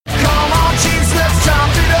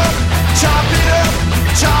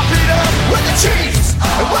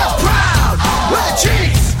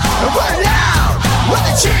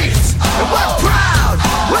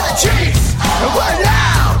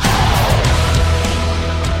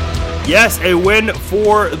Yes, a win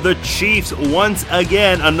for the Chiefs once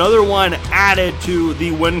again. Another one added to the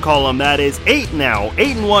win column. That is 8 now.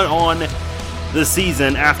 8-1 on the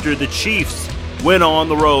season after the Chiefs win on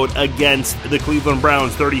the road against the Cleveland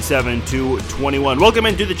Browns 37-21. Welcome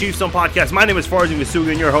into the Chiefs Zone Podcast. My name is Farzin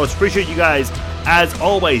Vasugan, your host. Appreciate you guys, as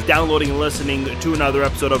always, downloading and listening to another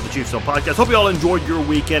episode of the Chiefs Zone Podcast. Hope you all enjoyed your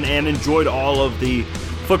weekend and enjoyed all of the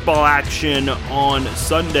football action on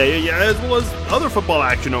Sunday, as well as other football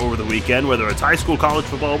action over the weekend, whether it's high school, college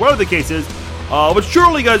football, whatever the case is. But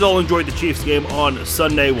surely you guys all enjoyed the Chiefs game on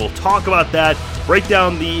Sunday. We'll talk about that, break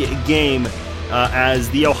down the game as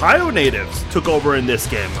the Ohio natives took over in this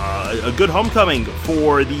game. A good homecoming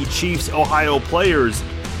for the Chiefs Ohio players.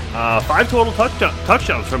 5 total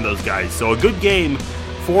touchdowns from those guys. So a good game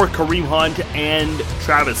for Kareem Hunt and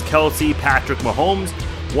Travis Kelce. Patrick Mahomes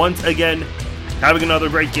once again having another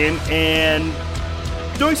great game and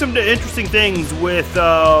doing some interesting things with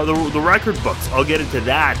the record books. I'll get into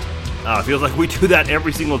that. Feels like we do that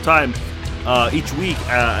every single time each week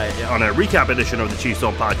on a recap edition of the Chiefs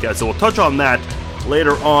Zone Podcast. So we'll touch on that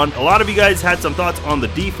later on. A lot of you guys had some thoughts on the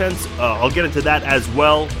defense. I'll get into that as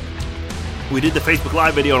well. We did the Facebook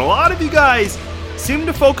Live video, and a lot of you guys seem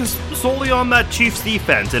to focus solely on that Chiefs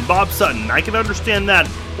defense and Bob Sutton. I can understand that.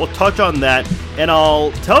 We'll touch on that, and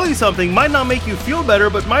I'll tell you something, might not make you feel better,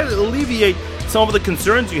 but might alleviate some of the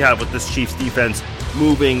concerns you have with this Chiefs defense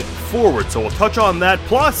moving forward. So we'll touch on that.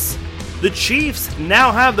 Plus, the Chiefs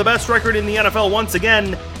now have the best record in the NFL once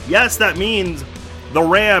again. Yes, that means the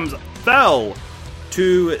Rams fell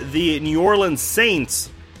to the New Orleans Saints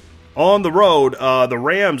on the road. The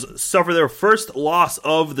Rams suffer their first loss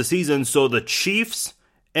of the season, so the Chiefs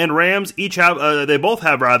and Rams both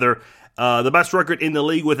have the best record in the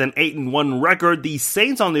league with an 8-1 record. The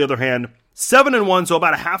Saints, on the other hand, 7-1, so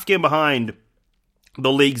about a half game behind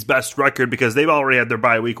the league's best record because they've already had their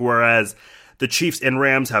bye week, whereas the Chiefs and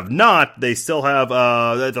Rams have not. They still have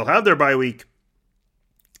they'll have their bye week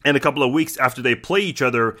in a couple of weeks after they play each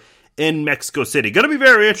other in Mexico City. Going to be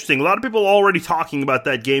very interesting. A lot of people already talking about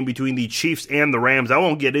that game between the Chiefs and the Rams. I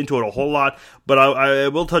won't get into it a whole lot, but I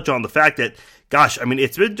will touch on the fact that, gosh, I mean,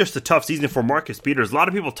 it's been just a tough season for Marcus Peters. A lot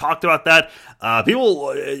of people talked about that.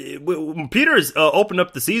 Peters opened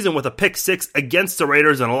up the season with a pick 6 against the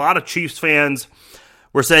Raiders, and a lot of Chiefs fans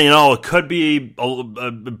were saying, it could be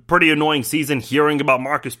a pretty annoying season hearing about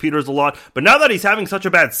Marcus Peters a lot. But now that he's having such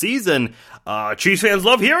a bad season, Chiefs fans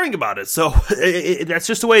love hearing about it. So that's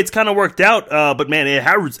just the way it's kind of worked out. But man, it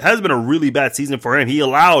has been a really bad season for him. He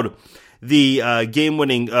allowed the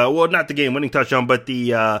game-winning, not the game-winning touchdown, but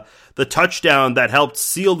the touchdown that helped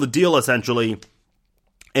seal the deal, essentially,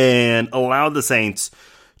 and allowed the Saints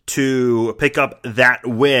to pick up that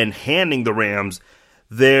win, handing the Rams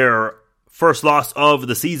their first loss of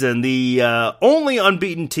the season. The only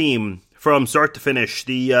unbeaten team from start to finish,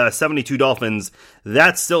 the 72 Dolphins,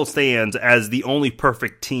 that still stands as the only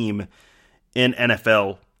perfect team in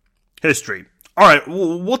NFL history. All right,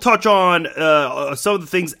 we'll touch on some of the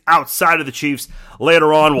things outside of the Chiefs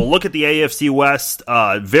later on. We'll look at the AFC West.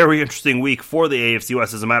 Very interesting week for the AFC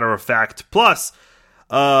West, as a matter of fact. Plus,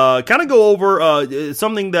 kind of go over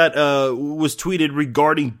something that was tweeted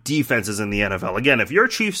regarding defenses in the NFL. Again, if you're a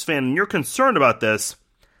Chiefs fan and you're concerned about this,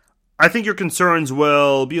 I think your concerns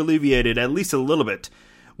will be alleviated at least a little bit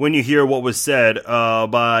when you hear what was said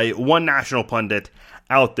by one national pundit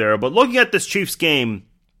out there. But looking at this Chiefs game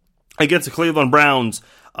against the Cleveland Browns,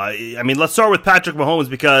 let's start with Patrick Mahomes,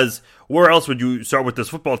 because where else would you start with this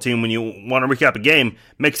football team when you want to recap a game?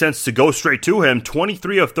 Makes sense to go straight to him.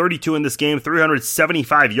 23 of 32 in this game,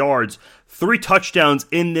 375 yards, 3 touchdowns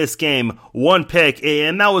in this game, 1 pick,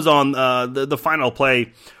 and that was on the final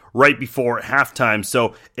play right before halftime.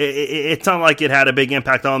 So it's not like it had a big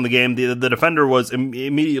impact on the game. The defender was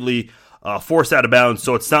immediately forced out of bounds,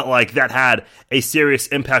 so it's not like that had a serious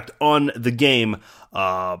impact on the game.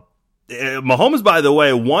 Mahomes, by the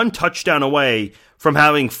way, 1 touchdown away from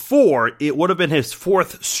having 4. It would have been his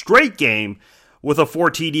 4th straight game with a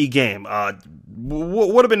 4 TD game.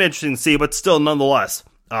 Would have been interesting to see, but still, nonetheless,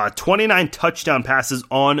 29 touchdown passes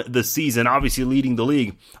on the season, obviously leading the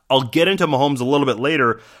league. I'll get into Mahomes a little bit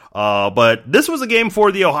later, but this was a game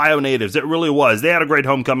for the Ohio natives. It really was. They had a great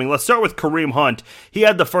homecoming. Let's start with Kareem Hunt. He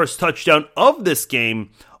had the first touchdown of this game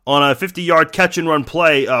on a 50-yard catch-and-run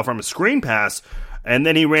play from a screen pass, and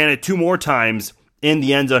then he ran it 2 more times in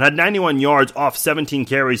the end zone. Had 91 yards off 17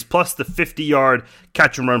 carries, plus the 50-yard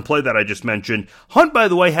catch-and-run play that I just mentioned. Hunt, by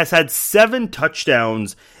the way, has had 7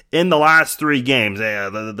 touchdowns in the last 3 games.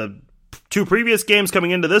 The 2 previous games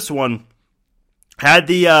coming into this one had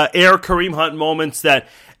the Air Kareem Hunt moments that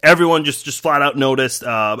everyone just flat out noticed,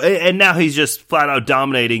 and now he's just flat out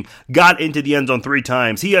dominating, got into the end zone 3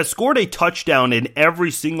 times. He has scored a touchdown in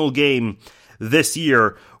every single game this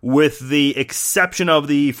year, with the exception of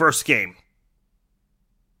the first game.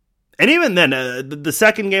 And even then, the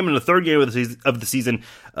second game and the third game of the season,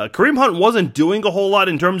 Kareem Hunt wasn't doing a whole lot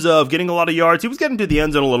in terms of getting a lot of yards. He was getting to the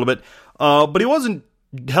end zone a little bit, but he wasn't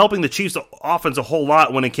helping the Chiefs offense a whole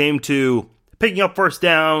lot when it came to picking up first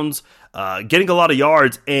downs, getting a lot of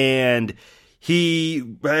yards, and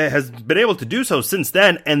he has been able to do so since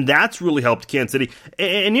then, and that's really helped Kansas City.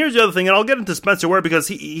 And here's the other thing, and I'll get into Spencer Ware because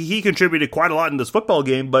he contributed quite a lot in this football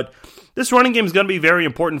game, but this running game is going to be very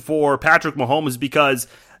important for Patrick Mahomes because,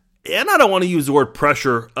 and I don't want to use the word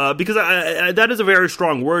pressure, because that is a very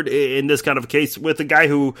strong word in this kind of case with a guy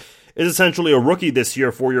who is essentially a rookie this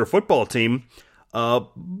year for your football team.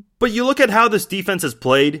 But you look at how this defense has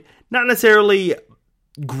played, not necessarily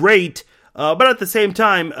great, but at the same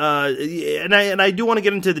time, and I do want to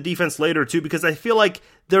get into the defense later too, because I feel like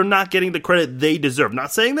they're not getting the credit they deserve.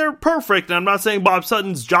 Not saying they're perfect, and I'm not saying Bob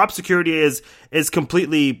Sutton's job security is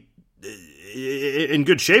completely in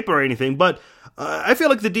good shape or anything, but I feel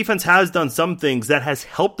like the defense has done some things that has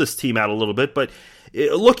helped this team out a little bit. But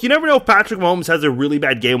look, you never know if Patrick Mahomes has a really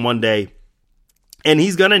bad game one day, and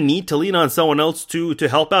he's going to need to lean on someone else to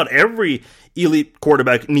help out. Every elite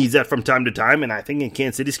quarterback needs that from time to time, and I think in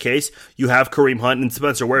Kansas City's case, you have Kareem Hunt and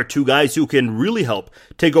Spencer Ware, 2 guys who can really help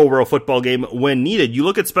take over a football game when needed. You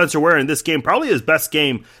look at Spencer Ware in this game, probably his best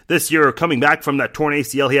game this year, coming back from that torn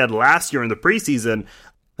ACL he had last year in the preseason.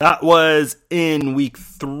 That was in week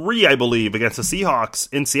 3, I believe, against the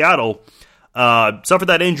Seahawks in Seattle. Suffered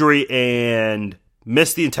that injury and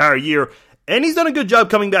missed the entire year. And he's done a good job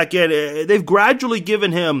coming back in. They've gradually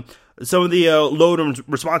given him some of the load and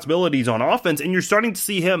responsibilities on offense, and you're starting to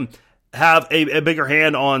see him have a bigger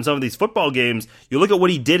hand on some of these football games. You look at what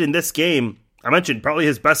he did in this game. I mentioned probably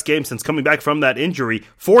his best game since coming back from that injury.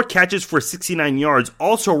 4 catches for 69 yards.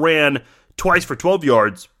 Also ran twice for 12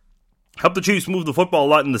 yards. Helped the Chiefs move the football a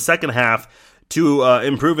lot in the second half to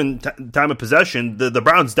improve in time of possession. The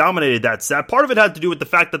Browns dominated that stat. Part of it had to do with the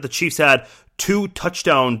fact that the Chiefs had 2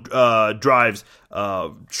 touchdown drives,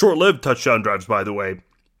 short-lived touchdown drives, by the way.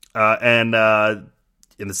 And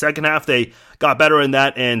in the second half, they got better in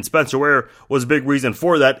that, and Spencer Ware was a big reason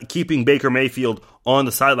for that, keeping Baker Mayfield on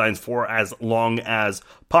the sidelines for as long as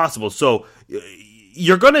possible. So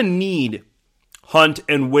you're going to need Hunt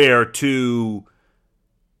and Ware to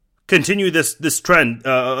continue this trend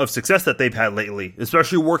of success that they've had lately,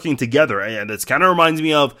 especially working together. And it kind of reminds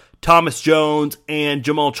me of Thomas Jones and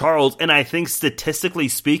Jamal Charles. And I think statistically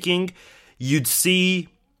speaking, you'd see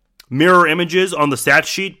mirror images on the stat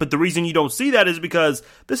sheet. But the reason you don't see that is because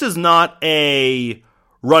this is not a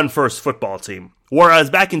run-first football team. Whereas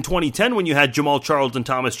back in 2010, when you had Jamal Charles and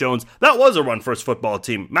Thomas Jones, that was a run-first football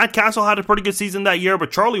team. Matt Castle had a pretty good season that year,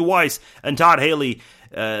 but Charlie Weiss and Todd Haley,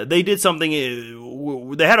 they did something.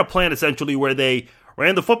 They had a plan essentially where they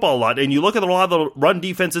ran the football a lot. And you look at a lot of the run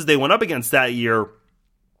defenses they went up against that year.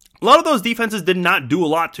 A lot of those defenses did not do a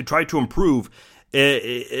lot to try to improve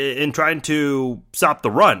in trying to stop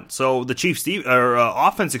the run. So the Chiefs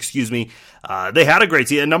offense, they had a great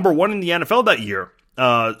season, number 1 in the NFL that year.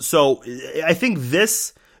 So I think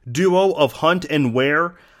this duo of Hunt and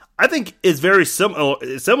Ware, I think is very similar,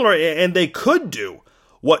 and they could do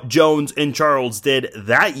what Jones and Charles did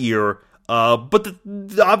that year. But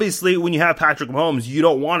obviously, when you have Patrick Mahomes, you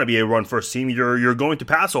don't want to be a run-first team. You're going to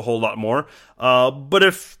pass a whole lot more. But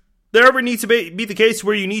if there ever needs to be the case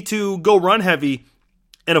where you need to go run-heavy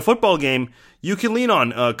in a football game, you can lean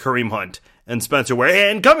on Kareem Hunt and Spencer Ware.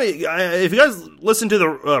 And if you guys listen to the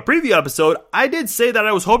preview episode, I did say that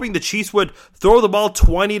I was hoping the Chiefs would throw the ball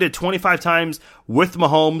 20 to 25 times with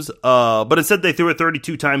Mahomes, but instead they threw it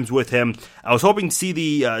 32 times with him. I was hoping to see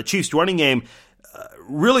the Chiefs running game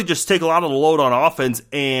really just take a lot of the load on offense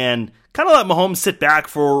and kind of let Mahomes sit back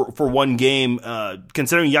for one game,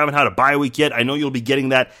 considering you haven't had a bye week yet. I know you'll be getting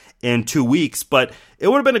that in 2 weeks, but it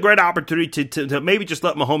would have been a great opportunity to maybe just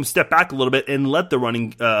let Mahomes step back a little bit and let the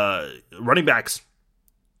running backs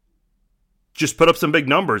just put up some big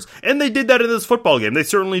numbers. And they did that in this football game. They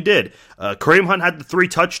certainly did. Kareem Hunt had the 3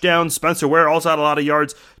 touchdowns. Spencer Ware also had a lot of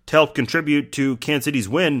yards to help contribute to Kansas City's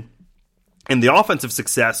win. And the offensive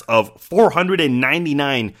success of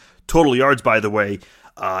 499 total yards, by the way.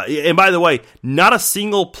 And by the way, not a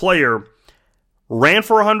single player ran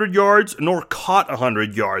for 100 yards nor caught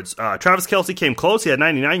 100 yards. Travis Kelce came close. He had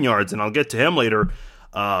 99 yards, and I'll get to him later.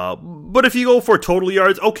 But if you go for total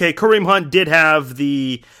yards, okay, Kareem Hunt did have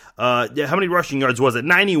the How many rushing yards was it?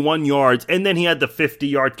 91 yards, and then he had the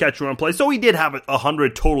 50-yard catch run play. So he did have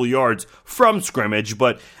 100 total yards from scrimmage,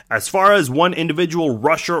 but as far as one individual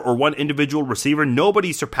rusher or one individual receiver,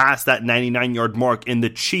 nobody surpassed that 99-yard mark in the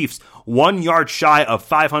Chiefs, 1 yard shy of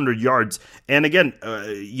 500 yards. And again,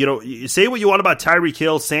 say what you want about Tyreek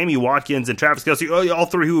Hill, Sammy Watkins, and Travis Kelce, all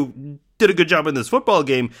three who did a good job in this football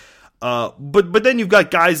game. But then you've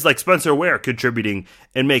got guys like Spencer Ware contributing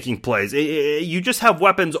and making plays. You just have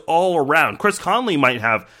weapons all around. Chris Conley might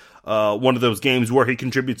have one of those games where he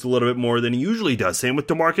contributes a little bit more than he usually does. Same with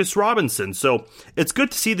Demarcus Robinson. So it's good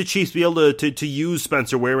to see the Chiefs be able to use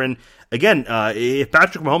Spencer Ware. And again, if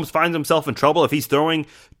Patrick Mahomes finds himself in trouble, if he's throwing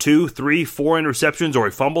 2, 3, 4 interceptions, or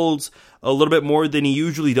he fumbles a little bit more than he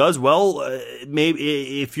usually does, well,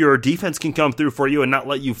 maybe if your defense can come through for you and not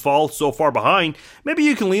let you fall so far behind, maybe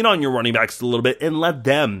you can lean on your running backs a little bit and let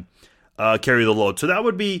them carry the load. So that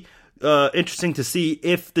would be interesting to see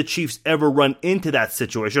if the Chiefs ever run into that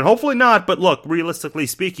situation. Hopefully not, but look, realistically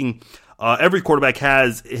speaking, every quarterback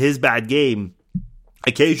has his bad game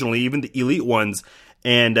occasionally, even the elite ones,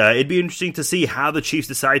 and it'd be interesting to see how the Chiefs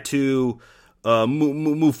decide to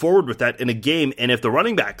move forward with that in a game, and if the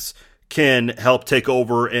running backs can help take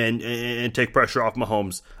over and take pressure off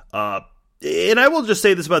Mahomes. And I will just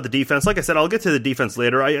say this about the defense. Like I said, I'll get to the defense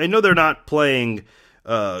later. I know they're not playing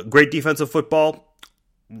great defensive football.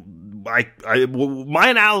 My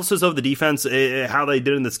analysis of the defense, how they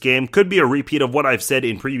did in this game, could be a repeat of what I've said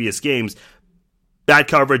in previous games. Bad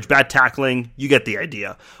coverage, bad tackling, you get the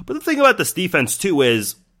idea. But the thing about this defense, too,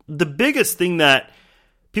 is the biggest thing that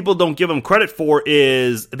people don't give them credit for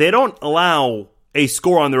is they don't allow a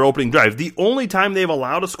score on their opening drive. The only time they've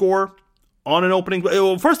allowed a score on an opening,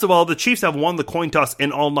 well, first of all, the Chiefs have won the coin toss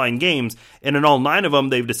in all 9 games, and in all 9 of them,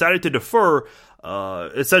 they've decided to defer,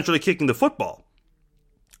 essentially kicking the football.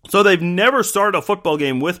 So they've never started a football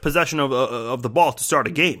game with possession of the ball to start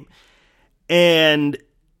a game. And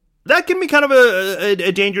that can be kind of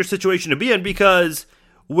a dangerous situation to be in, because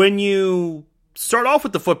when you start off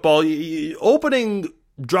with the football, opening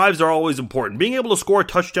drives are always important. Being able to score a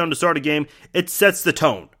touchdown to start a game, it sets the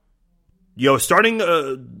tone. Starting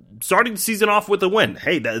the season off with a win,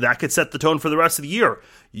 hey, that could set the tone for the rest of the year.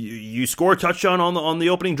 You score a touchdown on the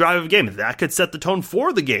opening drive of a game, that could set the tone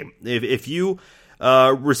for the game. If you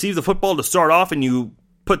receive the football to start off and you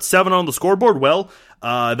put 7 on the scoreboard, well,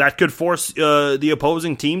 that could force the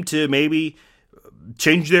opposing team to maybe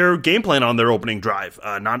change their game plan on their opening drive.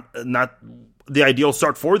 Not the ideal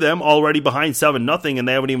start for them, already behind 7-0, and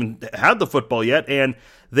they haven't even had the football yet, and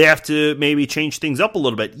they have to maybe change things up a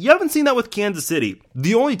little bit. You haven't seen that with Kansas City.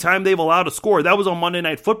 The only time they've allowed a score, that was on Monday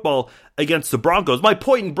Night Football against the Broncos. My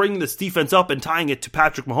point in bringing this defense up and tying it to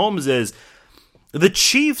Patrick Mahomes is the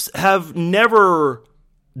Chiefs have never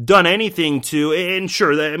done anything to, and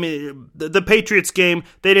sure, the Patriots game,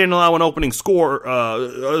 they didn't allow an opening score,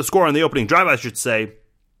 a score on the opening drive, I should say.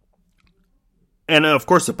 And of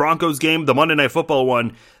course, the Broncos game, the Monday Night Football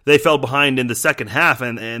one, they fell behind in the second half,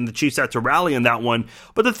 and the Chiefs had to rally in that one.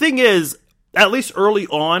 But the thing is, at least early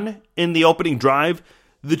on in the opening drive,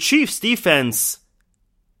 the Chiefs defense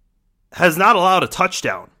has not allowed a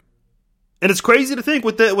touchdown. And it's crazy to think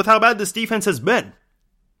with how bad this defense has been.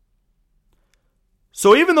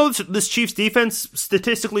 So even though this Chiefs defense,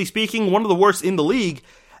 statistically speaking, one of the worst in the league,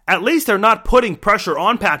 at least they're not putting pressure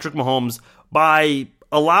on Patrick Mahomes by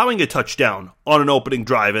allowing a touchdown on an opening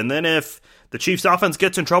drive. And then if the Chiefs offense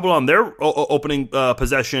gets in trouble on their opening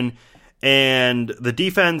possession and the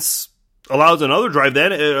defense allows another drive,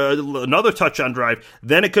 then another touchdown drive,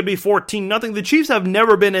 then it could be 14-0. The Chiefs have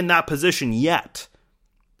never been in that position yet.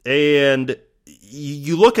 And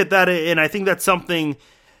you look at that, and I think that's something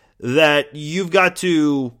that you've got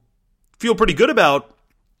to feel pretty good about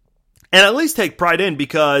and at least take pride in,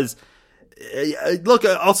 because, look,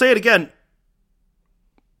 I'll say it again,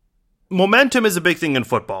 momentum is a big thing in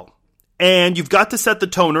football, and you've got to set the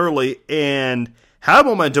tone early and have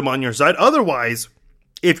momentum on your side. Otherwise,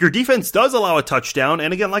 if your defense does allow a touchdown,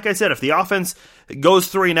 and again, like I said, if the offense goes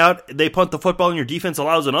 3 and out, they punt the football, and your defense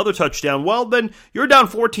allows another touchdown, well, then you're down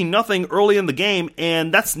 14-0 early in the game,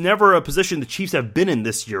 and that's never a position the Chiefs have been in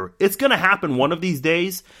this year. It's going to happen one of these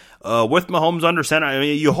days with Mahomes under center. I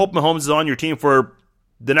mean, you hope Mahomes is on your team for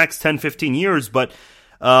the next 10, 15 years, but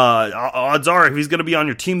odds are if he's going to be on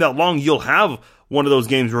your team that long, you'll have one of those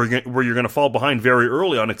games where you're going to fall behind very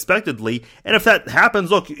early, unexpectedly. And if that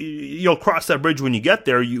happens, look, you'll cross that bridge when you get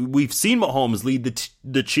there. We've seen Mahomes lead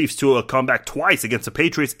the Chiefs to a comeback twice, against the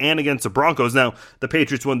Patriots and against the Broncos. Now, the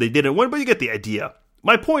Patriots one, they didn't win, but you get the idea.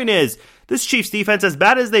 My point is, this Chiefs defense, as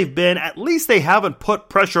bad as they've been, at least they haven't put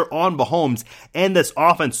pressure on Mahomes and this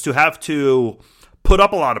offense to have to put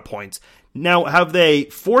up a lot of points. Now, have they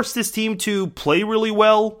forced this team to play really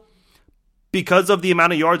well because of the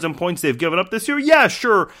amount of yards and points they've given up this year? Yeah,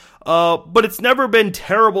 sure. But it's never been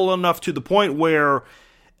terrible enough to the point where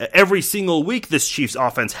every single week this Chiefs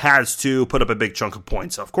offense has to put up a big chunk of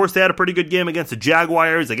points. Of course, they had a pretty good game against the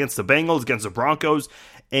Jaguars, against the Bengals, against the Broncos,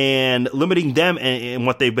 and limiting them in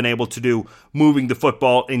what they've been able to do, moving the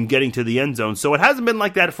football and getting to the end zone. So it hasn't been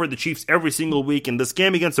like that for the Chiefs every single week. And this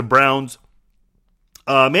game against the Browns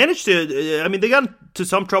managed to, they got into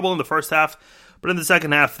some trouble in the first half, but in the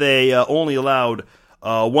second half they only allowed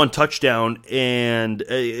one touchdown, and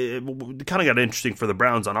it kind of got interesting for the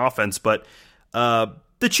Browns on offense. But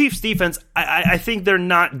the Chiefs defense, I think they're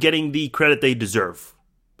not getting the credit they deserve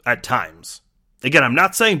at times. Again, I'm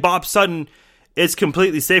not saying Bob Sutton is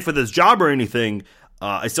completely safe with his job or anything.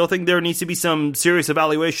 I still think there needs to be some serious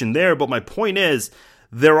evaluation there, but my point is,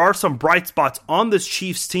 there are some bright spots on this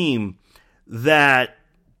Chiefs team that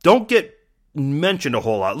don't get mentioned a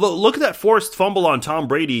whole lot. Look at that forced fumble on Tom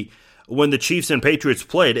Brady when the Chiefs and Patriots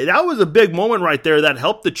played. That was a big moment right there that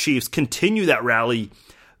helped the Chiefs continue that rally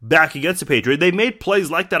back against the Patriots. They made plays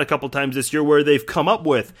like that a couple times this year where they've come up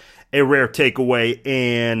with a rare takeaway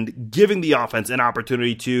and giving the offense an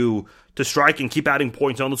opportunity to strike and keep adding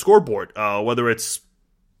points on the scoreboard, whether it's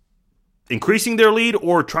increasing their lead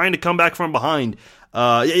or trying to come back from behind.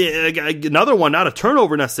 Another one, not a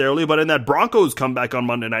turnover necessarily, but in that Broncos comeback on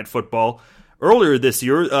Monday Night Football earlier this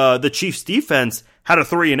year, the Chiefs defense had a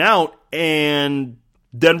 3-and-out, and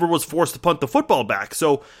Denver was forced to punt the football back.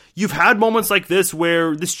 So you've had moments like this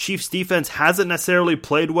where this Chiefs defense hasn't necessarily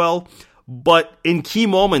played well, but in key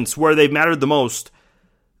moments where they've mattered the most,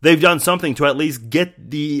 they've done something to at least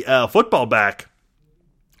get the football back,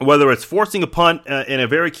 whether it's forcing a punt in a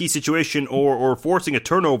very key situation or forcing a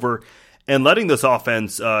turnover and letting this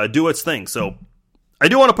offense do its thing. So I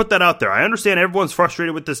do want to put that out there. I understand everyone's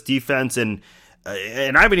frustrated with this defense, and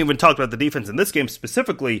I haven't even talked about the defense in this game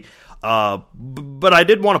specifically, but I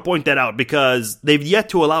did want to point that out because they've yet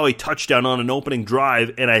to allow a touchdown on an opening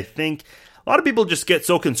drive, and I think a lot of people just get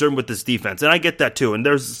so concerned with this defense, and I get that too. And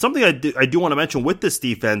there's something I do want to mention with this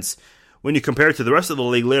defense when you compare it to the rest of the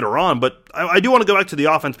league later on, but I do want to go back to the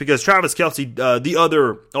offense because Travis Kelce, the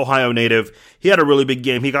other Ohio native, he had a really big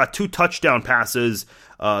game. He got 2 touchdown passes.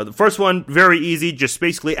 The first one, very easy, just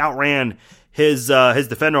basically outran his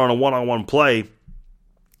defender on a one-on-one play.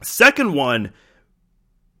 Second one,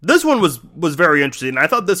 this one was very interesting. I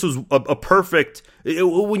thought this was a perfect.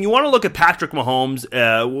 When you want to look at Patrick Mahomes,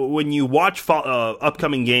 when you watch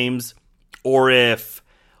upcoming games, or if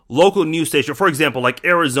local news station, for example, like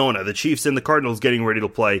Arizona, the Chiefs and the Cardinals getting ready to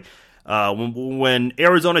play, when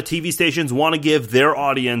Arizona TV stations want to give their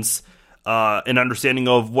audience an understanding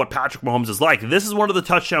of what Patrick Mahomes is like, this is one of the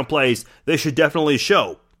touchdown plays they should definitely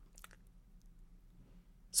show.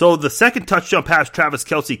 So the second touchdown pass Travis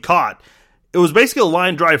Kelce caught, it was basically a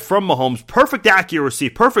line drive from Mahomes, perfect accuracy,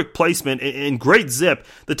 perfect placement, and great zip.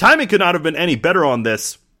 The timing could not have been any better on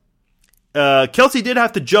this. Kelce did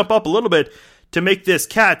have to jump up a little bit to make this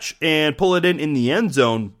catch and pull it in the end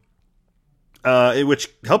zone, which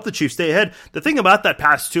helped the Chiefs stay ahead. The thing about that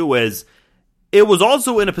pass, too, is it was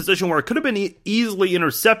also in a position where it could have been easily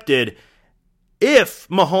intercepted if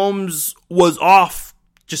Mahomes was off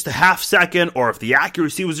just a half second, or if the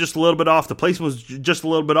accuracy was just a little bit off, the placement was just a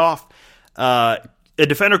little bit off. A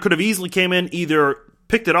defender could have easily came in, either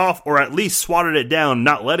picked it off or at least swatted it down,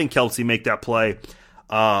 not letting Kelce make that play.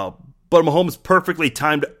 But Mahomes perfectly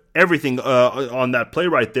timed everything on that play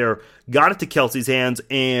right there, got it to Kelce's hands,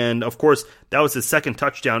 and of course, that was his second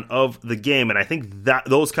touchdown of the game. And I think that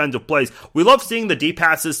those kinds of plays, we love seeing the deep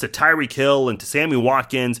passes to Tyreek Hill and to Sammy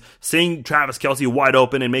Watkins, seeing Travis Kelce wide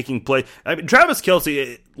open and making play. I mean, Travis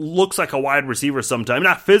Kelce looks like a wide receiver sometimes,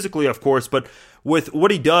 not physically, of course, but with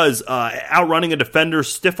what he does, outrunning a defender,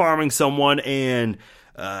 stiff-arming someone, and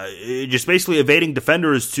just basically evading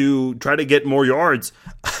defenders to try to get more yards.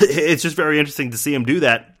 It's just very interesting to see him do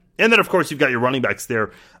that. And then, of course, you've got your running backs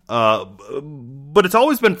there. But it's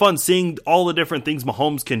always been fun seeing all the different things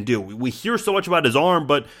Mahomes can do. We hear so much about his arm,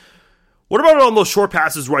 but what about on those short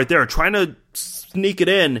passes right there? Trying to sneak it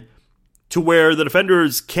in to where the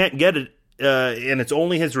defenders can't get it, and it's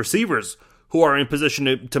only his receivers who are in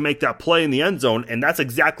position to make that play in the end zone. And that's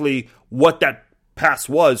exactly what that pass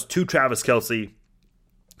was to Travis Kelce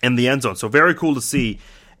in the end zone. So very cool to see.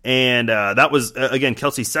 And that was, again,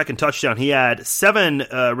 Kelce's second touchdown. He had 7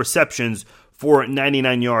 receptions for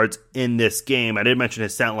 99 yards in this game. I did mention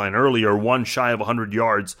his stat line earlier, one shy of 100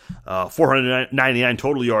 yards, 499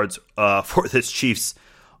 total yards for this Chiefs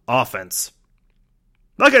offense.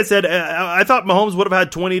 Like I said, I thought Mahomes would have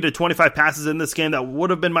had 20 to 25 passes in this game. That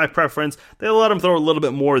would have been my preference. They let him throw a little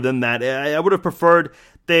bit more than that. I would have preferred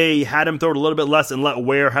they had him throw it a little bit less and let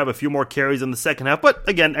Ware have a few more carries in the second half. But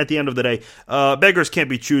again, at the end of the day, beggars can't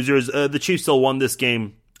be choosers. The Chiefs still won this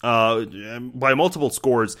game by multiple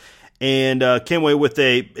scores and came away with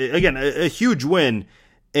a huge win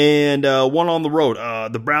and one on the road.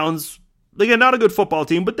 The Browns, again, not a good football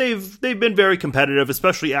team, but they've been very competitive,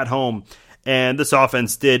 especially at home. And this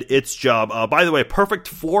offense did its job. By the way, perfect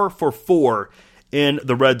 4 for 4 in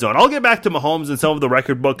the red zone. I'll get back to Mahomes and some of the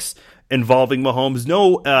record books involving Mahomes.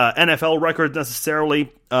 No NFL records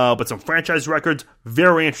necessarily, but some franchise records.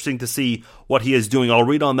 Very interesting to see what he is doing. I'll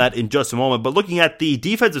read on that in just a moment. But looking at the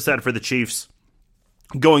defensive side for the Chiefs,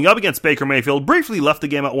 going up against Baker Mayfield, briefly left the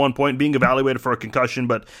game at one point, being evaluated for a concussion,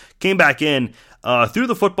 but came back in, threw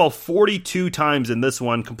the football 42 times in this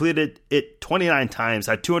one, completed it 29 times,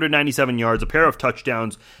 had 297 yards, a pair of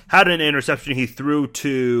touchdowns, had an interception he threw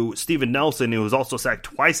to Steven Nelson, who was also sacked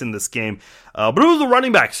twice in this game. But it was the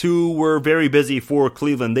running backs who were very busy for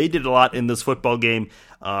Cleveland. They did a lot in this football game.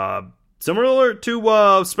 Similar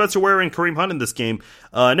to Spencer Ware and Kareem Hunt in this game,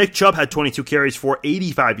 Nick Chubb had 22 carries for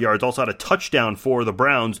 85 yards, also had a touchdown for the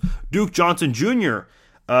Browns. Duke Johnson Jr.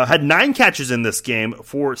 Had 9 catches in this game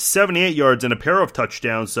for 78 yards and a pair of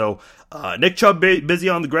touchdowns. So Nick Chubb busy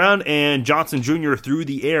on the ground and Johnson Jr. through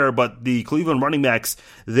the air, but the Cleveland running backs,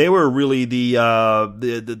 they were really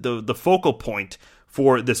the focal point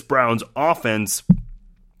for this Browns offense.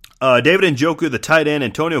 David Njoku, the tight end,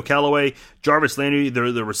 Antonio Callaway, Jarvis Landry,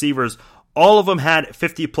 the receivers, all of them had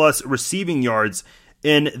 50-plus receiving yards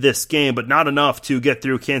in this game, but not enough to get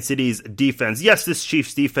through Kansas City's defense. Yes, this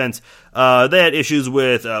Chiefs defense, they had issues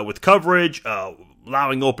with coverage,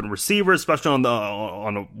 allowing open receivers, especially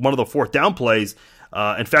on one of the fourth down plays.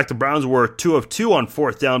 In fact, the Browns were 2 of 2 on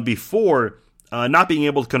fourth down before not being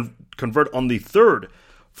able to convert on the third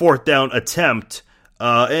fourth down attempt.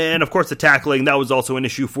 And, of course, the tackling, that was also an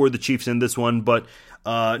issue for the Chiefs in this one, but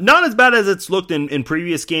not as bad as it's looked in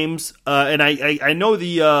previous games. And I know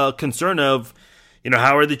the concern of,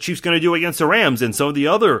 how are the Chiefs going to do against the Rams and some of the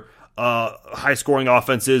other high-scoring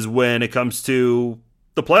offenses when it comes to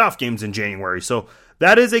the playoff games in January. So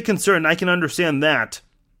that is a concern. I can understand that.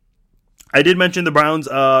 I did mention the Browns'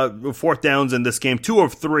 fourth downs in this game, 2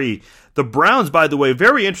 of 3. The Browns, by the way,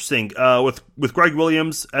 very interesting, with Greg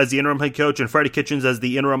Williams as the interim head coach and Freddie Kitchens as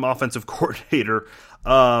the interim offensive coordinator.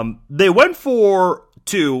 They went for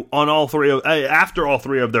 2 on after all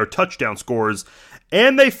 3 of their touchdown scores,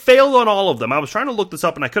 and they failed on all of them. I was trying to look this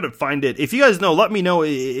up, and I couldn't find it. If you guys know, let me know.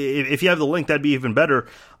 If you have the link, that'd be even better.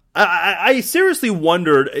 I seriously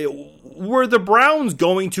wondered, were the Browns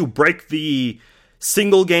going to break the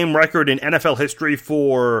single game record in NFL history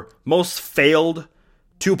for most failed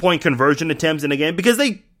 2-point conversion attempts in a game? Because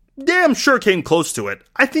they damn sure came close to it.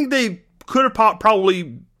 I think they could have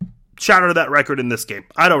probably shattered that record in this game.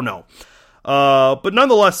 I don't know. But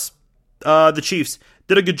nonetheless, the Chiefs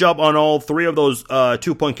did a good job on all 3 of those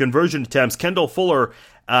 2-point conversion attempts. Kendall Fuller,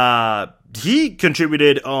 he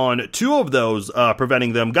contributed on 2 of those,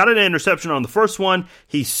 preventing them. Got an interception on the first one.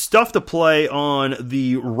 He stuffed a play on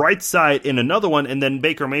the right side in another one, and then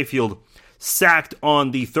Baker Mayfield sacked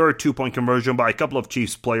on the third 2-point conversion by a couple of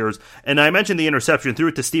Chiefs players. And I mentioned the interception, threw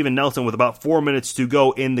it to Steven Nelson with about 4 minutes to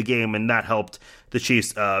go in the game, and that helped the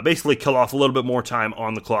Chiefs basically kill off a little bit more time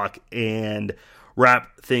on the clock and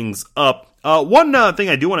wrap things up. One thing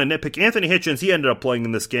I do want to nitpick, Anthony Hitchens, he ended up playing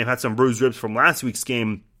in this game, had some bruised ribs from last week's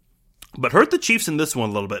game, but hurt the Chiefs in this one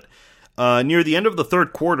a little bit. Near the end of the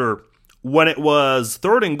third quarter, when it was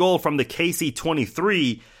 3rd and goal from the KC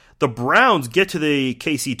 23, the Browns get to the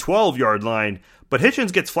KC 12-yard line, but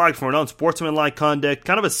Hitchens gets flagged for an unsportsmanlike conduct,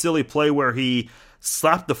 kind of a silly play where he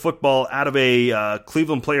slapped the football out of a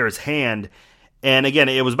Cleveland player's hand. And again,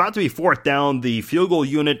 it was about to be 4th down. The field goal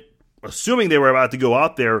unit, assuming they were about to go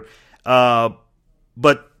out there,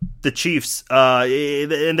 but the Chiefs,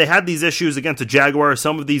 and they had these issues against the Jaguars,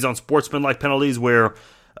 some of these unsportsmanlike penalties where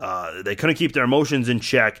they couldn't keep their emotions in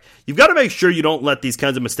check. You've got to make sure you don't let these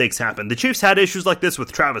kinds of mistakes happen. The Chiefs had issues like this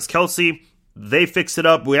with Travis Kelce. They fixed it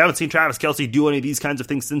up. We haven't seen Travis Kelce do any of these kinds of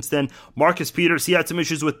things since then. Marcus Peters, he had some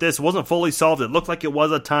issues with this. It wasn't fully solved. It looked like it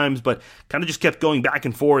was at times, but kind of just kept going back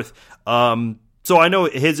and forth. So I know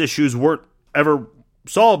his issues weren't ever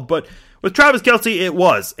solved, but with Travis Kelce, it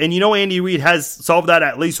was. And Andy Reid has solved that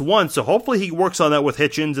at least once, so hopefully he works on that with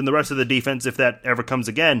Hitchens and the rest of the defense if that ever comes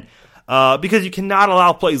again. Because you cannot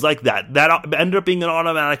allow plays like that. That ended up being an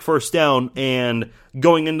automatic first down, and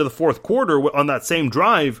going into the fourth quarter on that same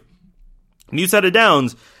drive, new set of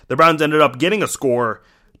downs, the Browns ended up getting a score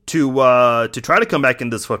to try to come back in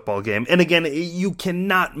this football game. And again, you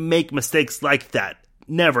cannot make mistakes like that.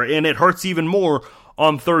 Never. And it hurts even more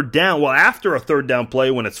on third down. Well, after a third down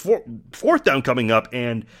play when it's fourth down coming up,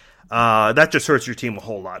 and that just hurts your team a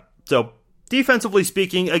whole lot. So defensively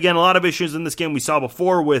speaking, again, a lot of issues in this game we saw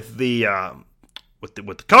before with the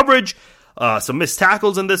coverage. Some missed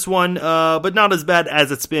tackles in this one, but not as bad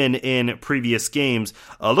as it's been in previous games.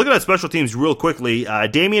 Looking at special teams real quickly,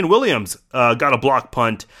 Damian Williams got a block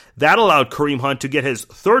punt. That allowed Kareem Hunt to get his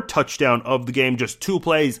third touchdown of the game just 2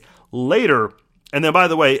 plays later. And then, by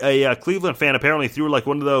the way, a Cleveland fan apparently threw like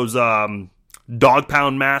one of those dog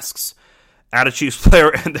pound masks at a Chiefs player,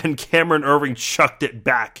 and then Cameron Irving chucked it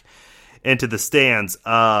back into the stands.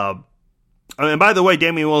 And by the way,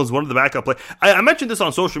 Damian Williams, one of the backup players. I mentioned this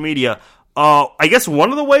on social media. I guess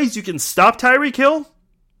one of the ways you can stop Tyreek Hill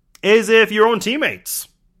is if your own teammates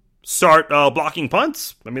start blocking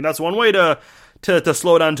punts. I mean, that's one way to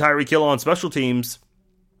slow down Tyreek Hill on special teams.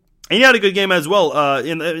 And he had a good game as well.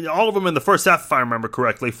 In all of them in the first half, if I remember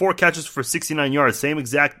correctly. 4 catches for 69 yards. Same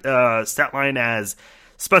exact stat line as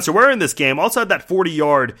Spencer Ware in this game. Also had that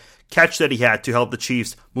 40-yard catch that he had to help the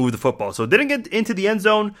Chiefs move the football. So didn't get into the end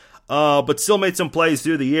zone, but still made some plays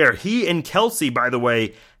through the air. He and Kelsey, by the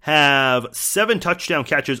way, have 7 touchdown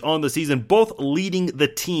catches on the season, both leading the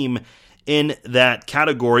team in that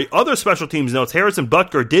category. Other special teams notes, Harrison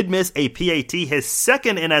Butker did miss a PAT, his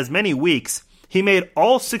second in as many weeks. He made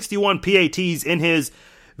all 61 PATs in his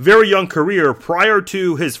very young career prior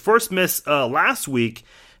to his first miss last week.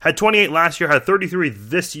 Had 28 last year, had 33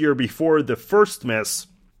 this year before the first miss.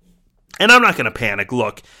 And I'm not going to panic.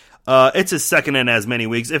 Look, it's his second in as many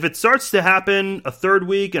weeks. If it starts to happen a third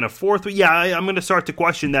week and a fourth week, I'm going to start to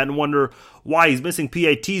question that and wonder why he's missing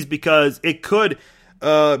PATs, because it could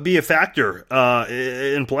be a factor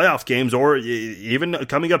in playoff games, or even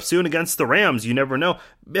coming up soon against the Rams. You never know.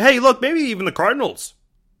 Hey, look, maybe even the Cardinals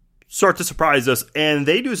start to surprise us and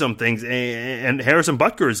they do some things, and Harrison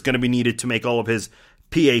Butker is going to be needed to make all of his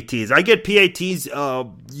PATs. I get PATs.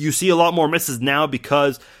 You see a lot more misses now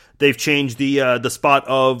because they've changed the spot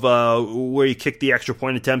of where you kick the extra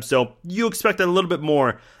point attempt, so you expect a little bit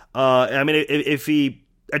more. I mean, if he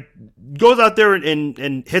goes out there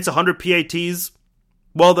and hits 100 PATs,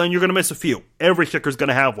 well, then you're going to miss a few. Every kicker's going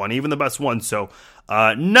to have one, even the best one. So,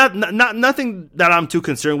 nothing that I'm too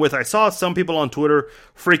concerned with. I saw some people on Twitter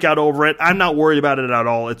freak out over it. I'm not worried about it at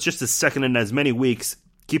all. It's just his second in as many weeks.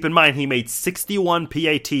 Keep in mind, he made 61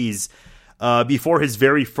 PATs before his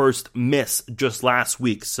very first miss just last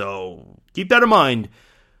week. So, keep that in mind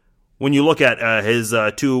when you look at his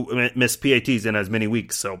 2 missed PATs in as many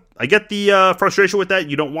weeks. So, I get the frustration with that.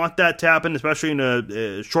 You don't want that to happen, especially in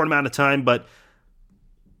a short amount of time, but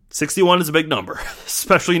 61 is a big number,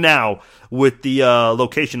 especially now with the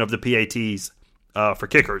location of the PATs for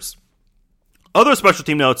kickers. Other special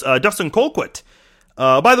team notes, Dustin Colquitt.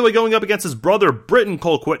 By the way, going up against his brother, Britton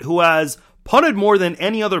Colquitt, who has punted more than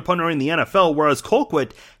any other punter in the NFL, whereas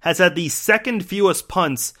Colquitt has had the second fewest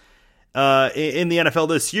punts in the NFL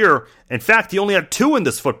this year. In fact, he only had 2 in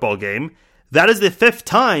this football game. That is the 5th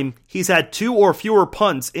time he's had 2 or fewer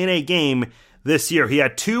punts in a game this year. He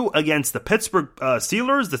had 2 against the Pittsburgh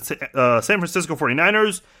Steelers, the San Francisco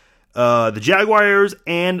 49ers, the Jaguars,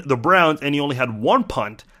 and the Browns, and he only had 1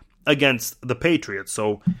 punt against the Patriots.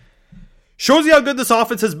 So, shows you how good this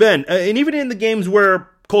offense has been. And even in the games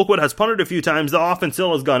where Colquitt has punted a few times, the offense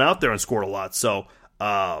still has gone out there and scored a lot. So,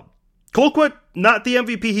 Colquitt, not the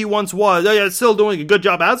MVP he once was. Still doing a good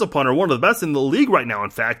job as a punter, one of the best in the league right now,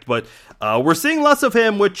 in fact. But we're seeing less of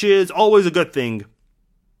him, which is always a good thing.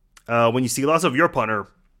 When you see lots of your punter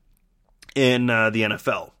in the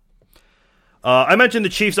NFL. I mentioned the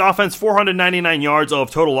Chiefs' offense, 499 yards of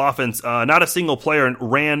total offense. Not a single player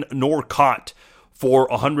ran nor caught for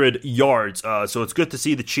 100 yards. So it's good to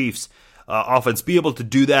see the Chiefs' offense be able to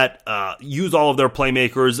do that, use all of their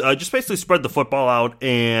playmakers, just basically spread the football out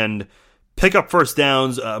and pick up first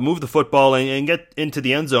downs, move the football, and get into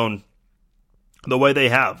the end zone the way they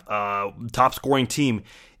have. Top scoring team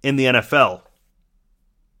in the NFL.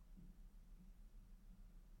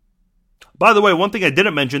 By the way, one thing I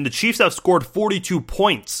didn't mention, the Chiefs have scored 42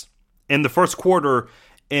 points in the first quarter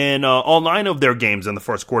in all 9 of their games in the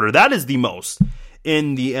first quarter. That is the most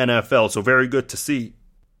in the NFL, so very good to see.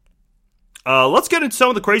 Let's get into some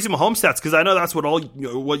of the crazy Mahomes stats, because I know that's what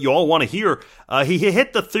you all want to hear. He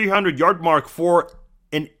hit the 300-yard mark for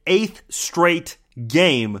an 8th straight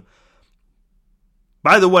game.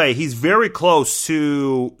 By the way, he's very close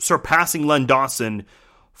to surpassing Len Dawson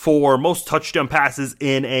for most touchdown passes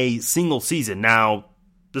in a single season. Now,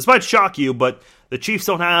 this might shock you, but the Chiefs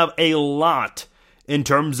don't have a lot in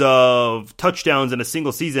terms of touchdowns in a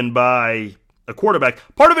single season by a quarterback.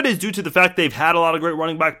 Part of it is due to the fact they've had a lot of great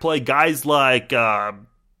running back play. Guys like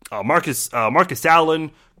Marcus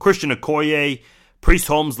Allen, Christian Okoye, Priest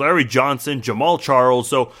Holmes, Larry Johnson, Jamal Charles.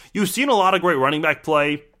 So you've seen a lot of great running back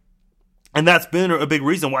play, and that's been a big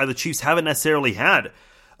reason why the Chiefs haven't necessarily had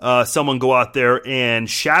someone go out there and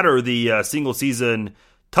shatter the single season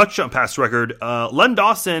touchdown pass record. Len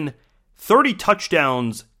Dawson, 30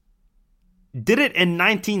 touchdowns, did it in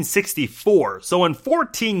 1964. So in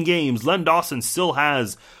 14 games, Len Dawson still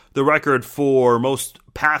has the record for most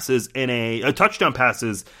passes in touchdown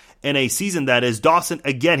passes in a season. That is Dawson.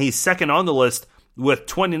 Again, he's second on the list with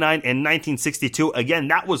 29 in 1962. Again,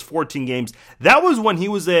 that was 14 games. That was when he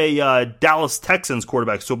was a Dallas Texans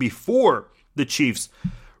quarterback. So before the Chiefs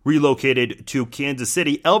relocated to Kansas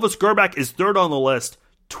City. Elvis Grbac is third on the list.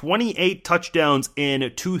 28 touchdowns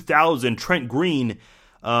in 2000. Trent Green,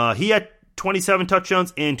 he had 27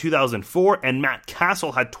 touchdowns in 2004, and Matt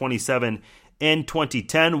Castle had 27 in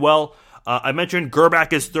 2010. Well, I mentioned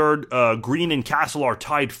Grbac is third. Green and Castle are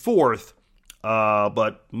tied fourth,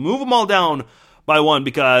 but move them all down by one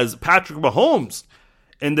because Patrick Mahomes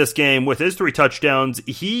in this game with his 3 touchdowns,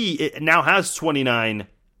 he now has 29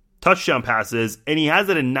 touchdown passes, and he has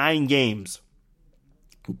it in 9 games.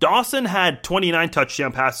 Dawson had 29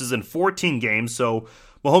 touchdown passes in 14 games, so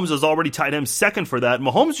Mahomes has already tied him second for that.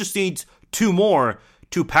 Mahomes just needs 2 more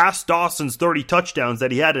to pass Dawson's 30 touchdowns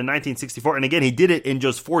that he had in 1964. And again, he did it in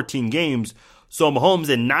just 14 games. So Mahomes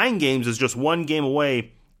in 9 games is just 1 game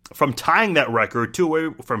away from tying that record, 2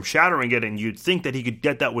 away from shattering it. And you'd think that he could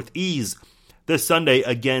get that with ease this Sunday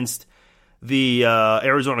against the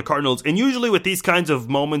Arizona Cardinals. And usually with these kinds of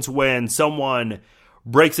moments when someone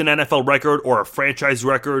breaks an NFL record or a franchise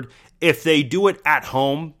record, if they do it at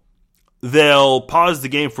home, they'll pause the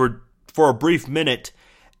game for a brief minute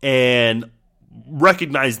and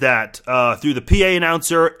recognize that through the PA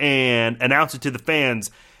announcer and announce it to the fans.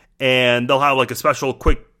 And they'll have like a special,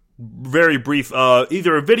 quick, very brief,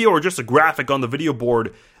 either a video or just a graphic on the video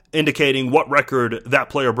board indicating what record that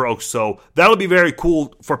player broke. So that'll be very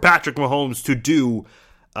cool for Patrick Mahomes to do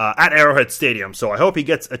at Arrowhead Stadium. So I hope he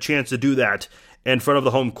gets a chance to do that in front of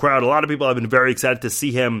the home crowd. A lot of people have been very excited to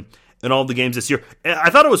see him in all the games this year. I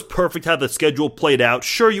thought it was perfect how the schedule played out.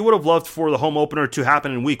 Sure, you would have loved for the home opener to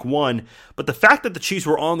happen in week 1, but the fact that the Chiefs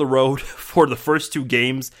were on the road for the first 2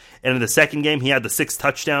 games, and in the second game he had the 6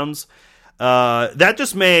 touchdowns, that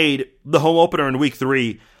just made the home opener in week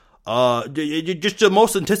 3 just the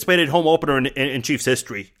most anticipated home opener in Chiefs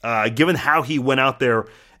history, given how he went out there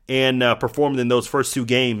and performed in those first 2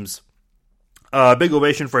 games. Big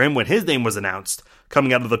ovation for him when his name was announced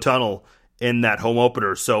coming out of the tunnel in that home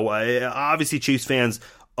opener. So obviously Chiefs fans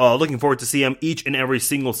looking forward to see him each and every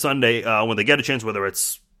single Sunday when they get a chance, whether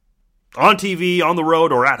it's on TV, on the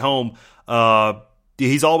road, or at home.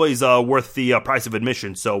 He's always worth the price of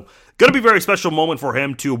admission. So going to be a very special moment for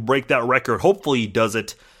him to break that record. Hopefully he does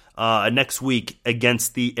it next week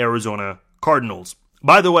against the Arizona Cardinals.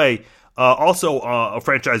 By the way, also a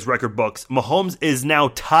franchise record books, Mahomes is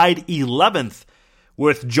now tied 11th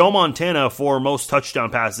with Joe Montana for most touchdown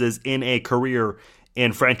passes in a career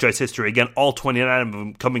in franchise history. Again, all 29 of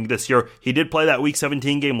them coming this year. He did play that Week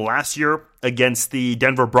 17 game last year against the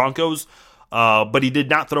Denver Broncos, but he did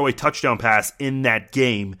not throw a touchdown pass in that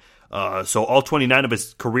game. So all 29 of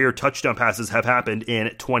his career touchdown passes have happened in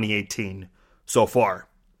 2018 so far.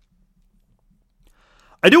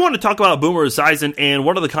 I do want to talk about Boomer Esiason and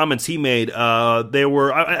one of the comments he made.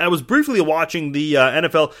 I was briefly watching the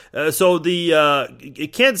NFL. So the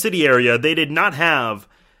Kansas City area, they did not have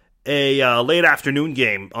a late afternoon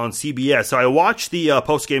game on CBS. So I watched the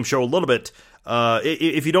post-game show a little bit.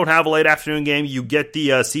 If you don't have a late afternoon game, you get the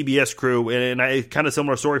CBS crew, and kind of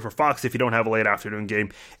similar story for Fox if you don't have a late afternoon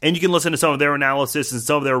game. And you can listen to some of their analysis and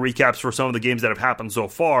some of their recaps for some of the games that have happened so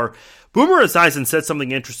far. Boomer Esiason said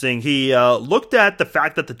something interesting. He looked at the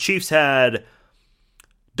fact that the Chiefs had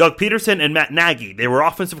Doug Peterson and Matt Nagy. They were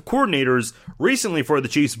offensive coordinators recently for the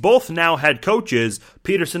Chiefs, both now head coaches.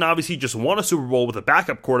 Peterson obviously just won a Super Bowl with a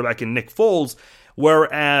backup quarterback in Nick Foles,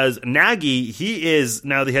 whereas Nagy, he is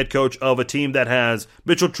now the head coach of a team that has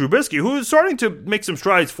Mitchell Trubisky, who is starting to make some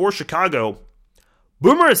strides for Chicago.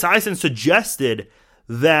 Boomer Esiason suggested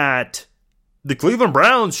that the Cleveland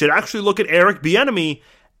Browns should actually look at Eric Bieniemy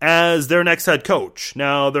as their next head coach.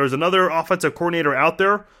 Now, there's another offensive coordinator out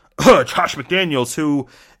there, Josh McDaniels, who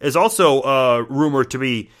is also rumored to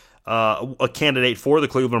be a candidate for the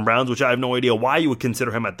Cleveland Browns, which I have no idea why you would consider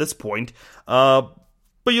him at this point. But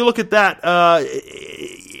you look at that,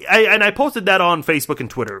 I posted that on Facebook and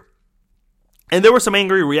Twitter, and there were some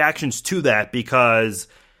angry reactions to that because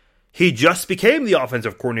He just became the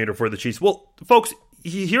offensive coordinator for the Chiefs. Well, folks,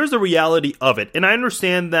 here's the reality of it. And I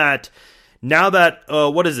understand that now that,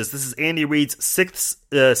 what is this? This is Andy Reid's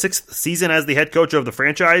sixth season as the head coach of the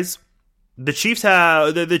franchise. The Chiefs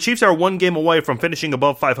are one game away from finishing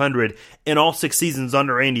above 500 in all 6 seasons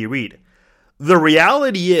under Andy Reid. The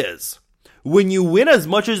reality is, when you win as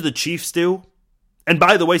much as the Chiefs do, and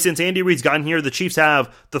by the way, since Andy Reid's gotten here, the Chiefs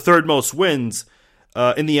have the 3rd most wins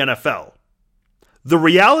in the NFL. The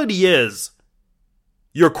reality is,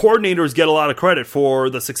 your coordinators get a lot of credit for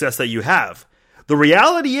the success that you have. The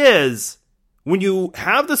reality is, when you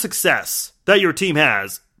have the success that your team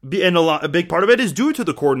has, and a big part of it is due to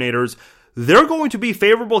the coordinators, they're going to be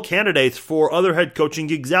favorable candidates for other head coaching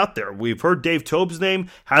gigs out there. We've heard Dave Toub's name,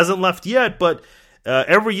 hasn't left yet, but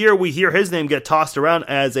every year we hear his name get tossed around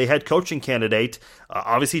as a head coaching candidate.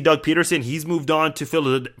 Obviously, Doug Peterson, he's moved on to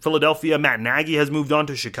Philadelphia. Matt Nagy has moved on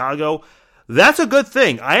to Chicago. That's a good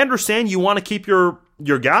thing. I understand you want to keep your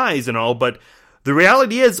guys and all, but the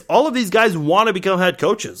reality is all of these guys want to become head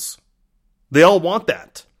coaches. They all want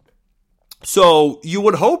that. So you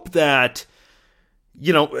would hope that,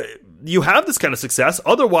 you have this kind of success.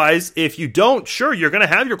 Otherwise, if you don't, sure, you're going to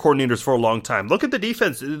have your coordinators for a long time. Look at the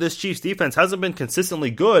defense. This Chiefs defense hasn't been consistently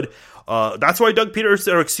good. That's why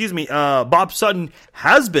Bob Sutton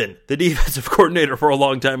has been the defensive coordinator for a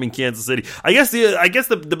long time in Kansas City. I guess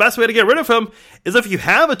the best way to get rid of him is if you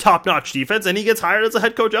have a top-notch defense and he gets hired as a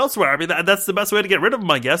head coach elsewhere. I mean, that's the best way to get rid of him,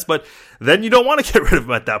 I guess, but then you don't want to get rid of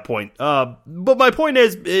him at that point. But my point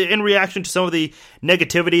is, in reaction to some of the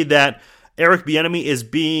negativity that Eric Bieniemy is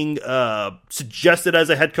being suggested as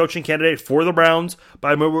a head coaching candidate for the Browns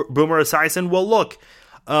by Boomer Esiason. Well, look,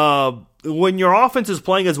 when your offense is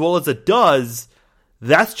playing as well as it does,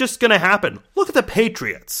 that's just going to happen. Look at the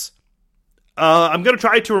Patriots. I'm going to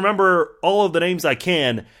try to remember all of the names I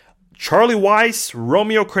can. Charlie Weis,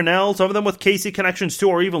 Romeo Crennel, some of them with KC connections too,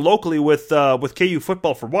 or even locally with KU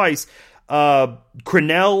football for Weis.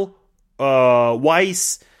 Crennel,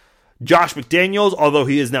 Weis, Josh McDaniels, although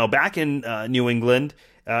he is now back in New England.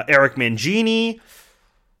 Eric Mangini.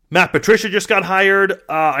 Matt Patricia just got hired.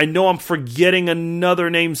 I know I'm forgetting another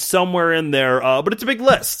name somewhere in there, but it's a big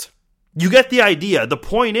list. You get the idea. The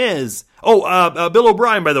point is... Bill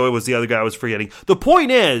O'Brien, by the way, was the other guy I was forgetting. The point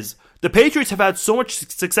is, the Patriots have had so much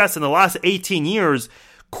success in the last 18 years.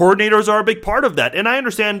 Coordinators are a big part of that. And I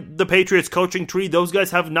understand the Patriots coaching tree. Those guys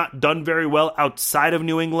have not done very well outside of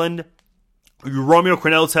New England. Romeo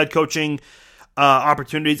Crennel's head coaching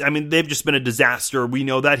opportunities, I mean, they've just been a disaster. We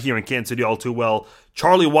know that here in Kansas City all too well.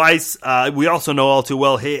 Charlie Weis, we also know all too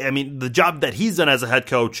well. The job that he's done as a head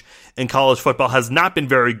coach in college football has not been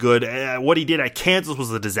very good. What he did at Kansas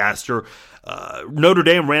was a disaster. Notre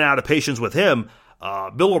Dame ran out of patience with him.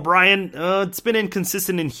 Bill O'Brien, it's been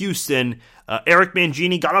inconsistent in Houston. Eric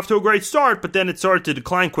Mangini got off to a great start, but then it started to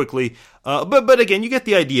decline quickly. But again, you get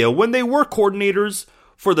the idea. When they were coordinators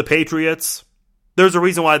for the Patriots, there's a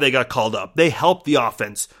reason why they got called up. They helped the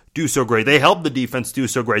offense do so great. They helped the defense do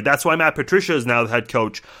so great. That's why Matt Patricia is now the head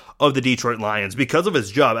coach of the Detroit Lions, because of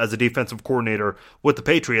his job as a defensive coordinator with the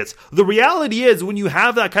Patriots. The reality is, when you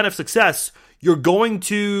have that kind of success, you're going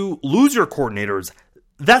to lose your coordinators.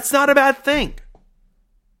 That's not a bad thing.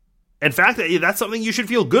 In fact, that's something you should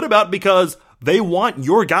feel good about, because they want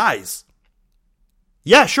your guys.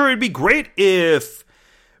 Yeah, sure, it'd be great if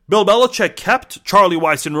Bill Belichick kept Charlie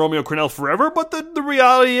Weis and Romeo Crennel forever, but the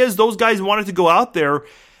reality is those guys wanted to go out there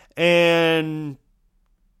and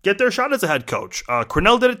get their shot as a head coach.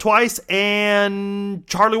 Crennel did it twice, and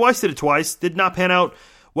Charlie Weis did it twice. Did not pan out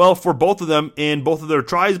well for both of them in both of their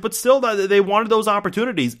tries, but still, they wanted those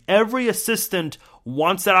opportunities. Every assistant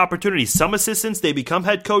wants that opportunity. Some assistants, they become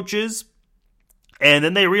head coaches, and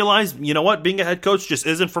then they realize, you know what, being a head coach just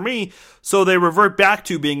isn't for me. So they revert back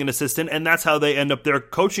to being an assistant, and that's how they end up their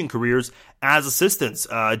coaching careers as assistants.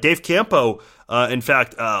 Dave Campo, in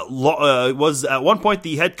fact, was at one point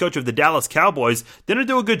the head coach of the Dallas Cowboys. Didn't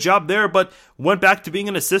do a good job there, but went back to being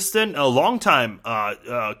an assistant, a long-time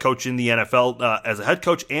coach in the NFL as a head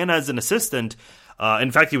coach and as an assistant.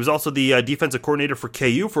 In fact, he was also the defensive coordinator for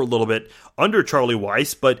KU for a little bit under Charlie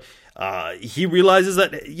Weis, but he realizes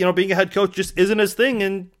that, being a head coach just isn't his thing,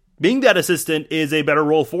 and being that assistant is a better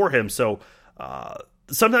role for him. So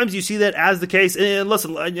sometimes you see that as the case. And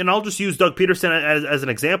listen, and I'll just use Doug Peterson as an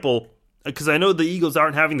example, because I know the Eagles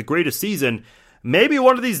aren't having the greatest season. Maybe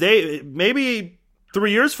one of these days, maybe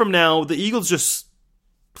 3 years from now, the Eagles just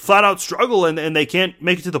flat out struggle and they can't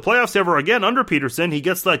make it to the playoffs ever again under Peterson. He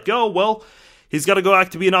gets let go. Well, he's got to go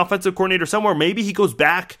back to be an offensive coordinator somewhere. Maybe he goes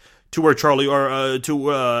back to where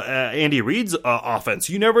Andy Reid's offense.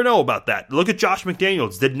 You never know about that. Look at Josh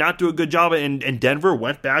McDaniels. Did not do a good job in Denver.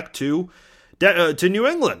 Went back to New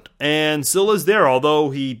England and still is there,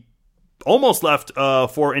 although he almost left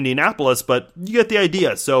for Indianapolis, but you get the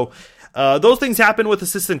idea. So those things happen with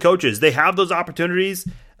assistant coaches. They have those opportunities.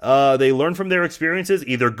 They learn from their experiences,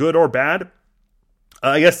 either good or bad.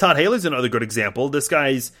 I guess Todd Haley's another good example. This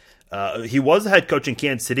guy's he was the head coach in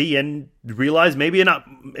Kansas City and realized maybe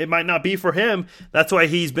it might not be for him. That's why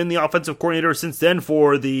he's been the offensive coordinator since then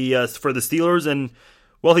for the Steelers. And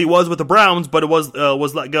well, he was with the Browns, but it was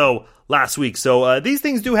let go last week. So these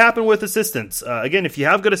things do happen with assistants. Again, if you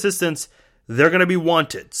have good assistants, they're going to be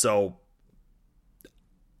wanted. So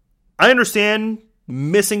I understand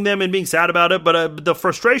missing them and being sad about it, but the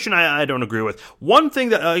frustration I don't agree with. One thing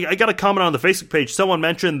that I got a comment on the Facebook page, someone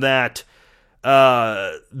mentioned that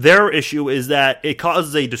their issue is that it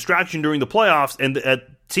causes a distraction during the playoffs and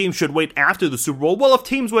teams should wait after the Super Bowl. Well, if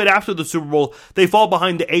teams wait after the Super Bowl, they fall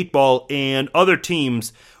behind the 8 ball and other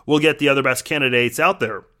teams will get the other best candidates out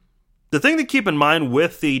there. The thing to keep in mind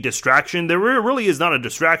with the distraction, there really is not a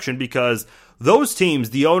distraction because those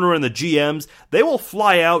teams, the owner and the GMs, they will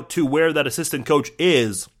fly out to where that assistant coach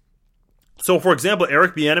is. So, for example,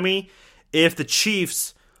 Eric Bieniemy, if the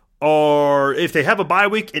Chiefs if they have a bye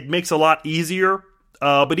week, it makes it a lot easier.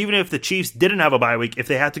 But even if the Chiefs didn't have a bye week, if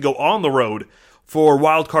they had to go on the road for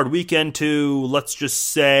Wild Card Weekend to, let's just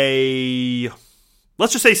say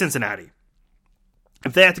Cincinnati.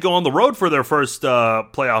 If they had to go on the road for their first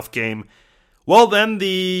playoff game, well, then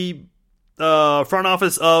the front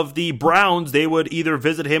office of the Browns, they would either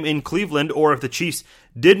visit him in Cleveland, or if the Chiefs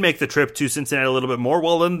did make the trip to Cincinnati a little bit more,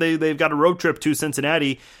 well, then they've got a road trip to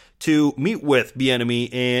Cincinnati to meet with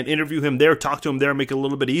Bieniemy and interview him there, talk to him there, make it a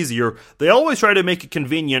little bit easier. They always try to make it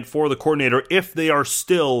convenient for the coordinator if they are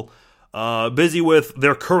still busy with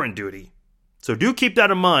their current duty. So do keep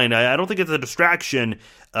that in mind. I don't think it's a distraction.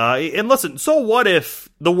 And listen, so what if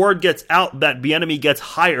the word gets out that Bieniemy gets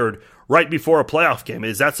hired right before a playoff game?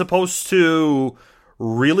 Is that supposed to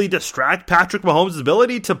really distract Patrick Mahomes'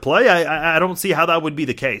 ability to play? I don't see how that would be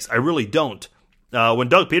the case. I really don't. When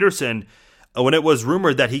Doug Peterson, when it was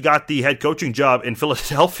rumored that he got the head coaching job in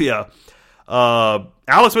Philadelphia,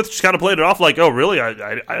 Alex Smith just kind of played it off like, oh, really?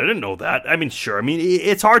 I didn't know that. I mean, sure. I mean,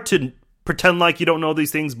 it's hard to pretend like you don't know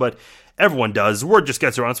these things, but everyone does. Word just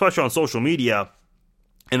gets around, especially on social media.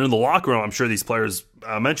 And in the locker room, I'm sure these players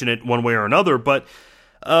mention it one way or another, but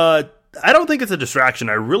I don't think it's a distraction.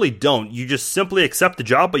 I really don't. You just simply accept the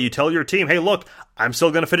job, but you tell your team, hey, look, I'm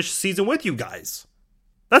still going to finish the season with you guys.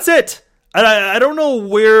 That's it. I don't know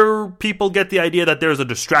where people get the idea that there's a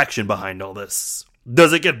distraction behind all this.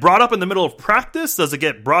 Does it get brought up in the middle of practice? Does it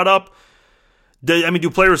get brought up? Do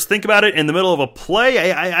players think about it in the middle of a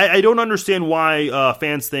play? I don't understand why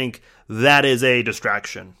fans think that is a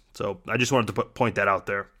distraction. So I just wanted to point that out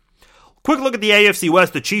there. Quick look at the AFC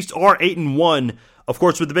West. The Chiefs are 8-1. Of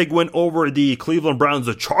course, with the big win over the Cleveland Browns,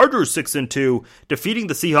 the Chargers 6-2, defeating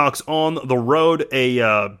the Seahawks on the road.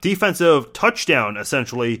 A defensive touchdown,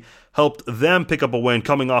 essentially, helped them pick up a win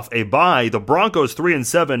coming off a bye. The Broncos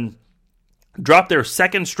 3-7 dropped their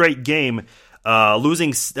second straight game,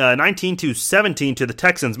 losing 19-17 to the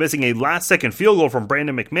Texans, missing a last-second field goal from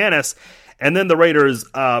Brandon McManus. And then the Raiders,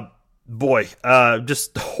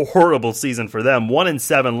 just horrible season for them.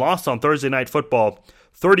 1-7, lost on Thursday Night Football,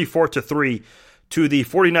 34-3 to the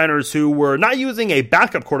 49ers, who were not using a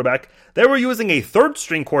backup quarterback. They were using a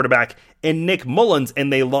third-string quarterback in Nick Mullins,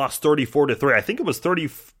 and they lost 34-3. I think it was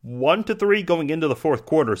 31-3 going into the fourth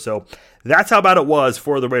quarter. So that's how bad it was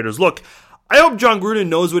for the Raiders. Look, I hope John Gruden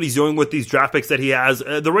knows what he's doing with these draft picks that he has.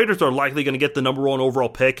 The Raiders are likely going to get the number 1 overall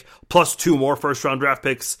pick, plus 2 more first-round draft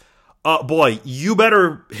picks. Boy, you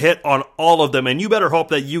better hit on all of them, and you better hope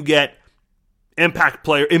that you get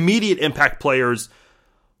immediate impact players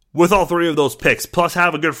with all 3 of those picks, plus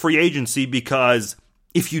have a good free agency, because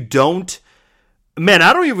if you don't, man,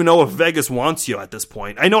 I don't even know if Vegas wants you at this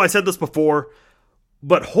point. I know I said this before,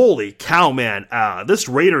 but holy cow, man, this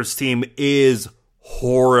Raiders team is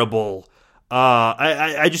horrible.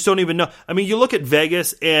 I just don't even know. I mean, you look at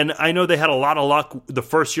Vegas, and I know they had a lot of luck the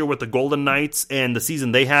first year with the Golden Knights and the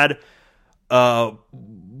season they had.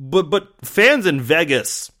 But fans in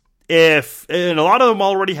Vegas, and a lot of them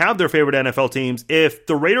already have their favorite NFL teams, if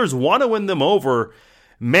the Raiders want to win them over,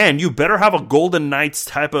 man, you better have a Golden Knights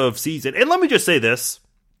type of season. And let me just say this.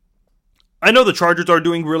 I know the Chargers are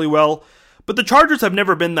doing really well, but the Chargers have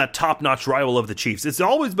never been that top-notch rival of the Chiefs. It's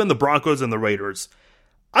always been the Broncos and the Raiders.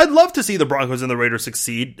 I'd love to see the Broncos and the Raiders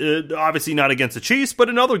succeed. Obviously not against the Chiefs, but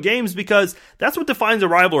in other games, because that's what defines a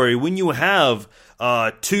rivalry. When you have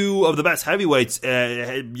two of the best heavyweights,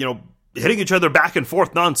 hitting each other back and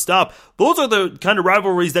forth nonstop, those are the kind of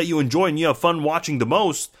rivalries that you enjoy and you have fun watching the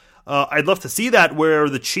most. I'd love to see that, where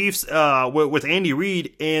the Chiefs with Andy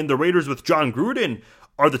Reid and the Raiders with John Gruden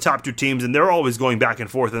are the top two teams, and they're always going back and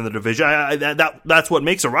forth in the division. That's what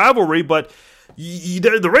makes a rivalry, but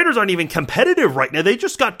the Raiders aren't even competitive right now. They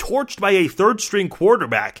just got torched by a third-string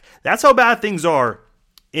quarterback. That's how bad things are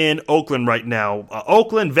in Oakland right now.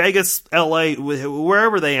 Oakland, Vegas, LA,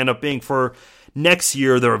 wherever they end up being for next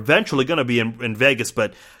year, they're eventually going to be in Vegas,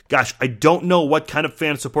 but gosh, I don't know what kind of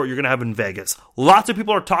fan support you're going to have in Vegas. Lots of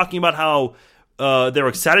people are talking about how they're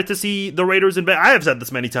excited to see the Raiders in Vegas. I have said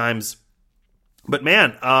this many times, but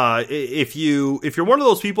man, if you're one of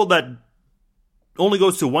those people that only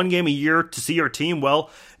goes to one game a year to see your team, well,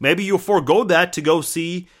 maybe you'll forego that to go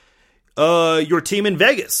see your team in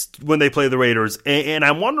Vegas when they play the Raiders. And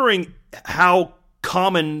I'm wondering how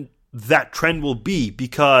common that trend will be,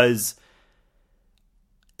 because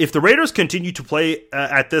if the Raiders continue to play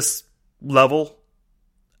at this level,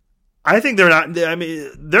 I think they're not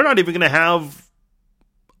even going to have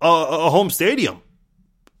a home stadium.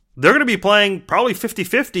 They're going to be playing probably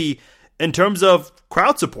 50-50 in terms of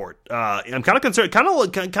crowd support. I'm kind of concerned, kind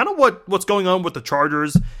of what's going on with the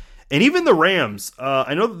Chargers and even the Rams.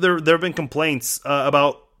 I know that there have been complaints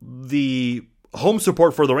about the home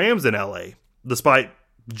support for the Rams in LA, despite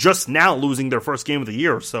just now losing their first game of the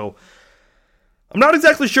year. So I'm not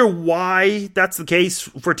exactly sure why that's the case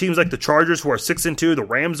for teams like the Chargers, who are 6-2. The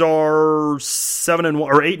Rams are 7-1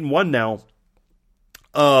 or 8-1 now.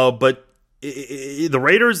 But the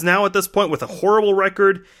Raiders now at this point with a horrible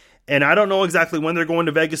record. And I don't know exactly when they're going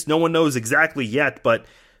to Vegas. No one knows exactly yet. But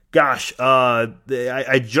gosh,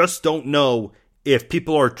 I just don't know if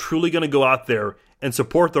people are truly going to go out there and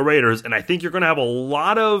support the Raiders. And I think you're going to have a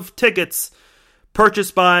lot of tickets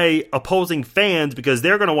purchased by opposing fans, because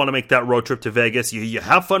they're going to want to make that road trip to Vegas. You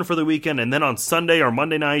have fun for the weekend, and then on Sunday or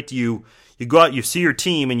Monday night, you go out, you see your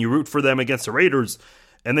team, and you root for them against the Raiders,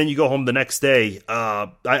 and then you go home the next day.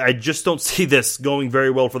 I just don't see this going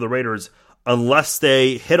very well for the Raiders unless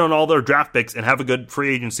they hit on all their draft picks and have a good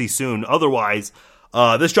free agency soon. Otherwise,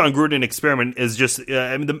 this John Gruden experiment is just,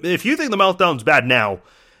 if you think the meltdown's bad now,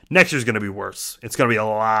 next year's going to be worse. It's going to be a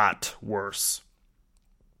lot worse.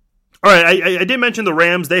 All right, I did mention the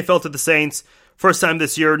Rams. They fell to the Saints first time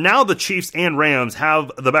this year. Now the Chiefs and Rams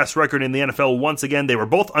have the best record in the NFL once again. They were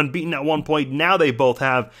both unbeaten at one point. Now they both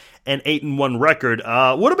have an 8-1 record.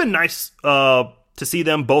 Would have been nice to see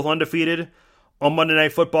them both undefeated on Monday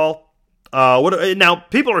Night Football. Now,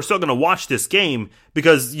 people are still going to watch this game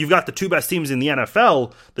because you've got the two best teams in the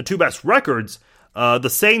NFL, the two best records. The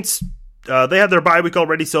Saints, they had their bye week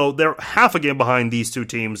already, so they're half a game behind these two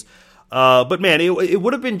teams. But man, it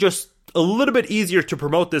would have been just a little bit easier to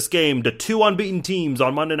promote this game to two unbeaten teams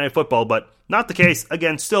on Monday Night Football, but not the case.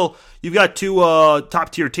 Again, still, you've got two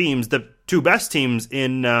top-tier teams, the two best teams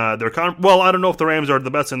in their conference. Well, I don't know if the Rams are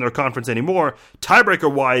the best in their conference anymore.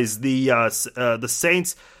 Tiebreaker-wise, the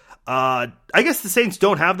Saints, I guess the Saints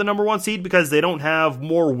don't have the number one seed because they don't have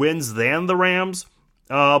more wins than the Rams.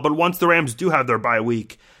 But once the Rams do have their bye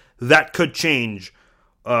week, that could change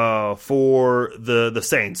for the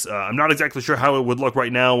Saints. I'm not exactly sure how it would look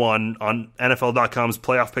right now on NFL.com's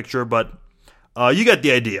playoff picture, but you get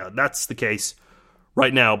the idea. That's the case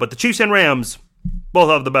right now. But the Chiefs and Rams both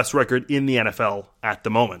have the best record in the NFL at the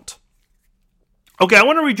moment. Okay, I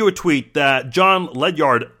want to read you a tweet that John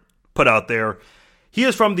Ledyard put out there. He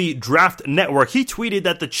is from the Draft Network. He tweeted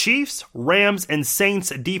that the Chiefs, Rams, and Saints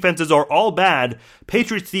defenses are all bad.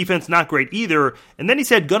 Patriots defense not great either. And then he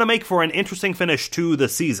said, gonna make for an interesting finish to the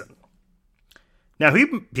season. Now,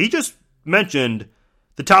 he just mentioned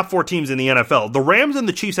the top four teams in the NFL. The Rams and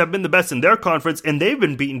the Chiefs have been the best in their conference, and they've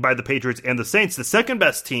been beaten by the Patriots and the Saints, the second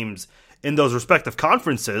best teams in those respective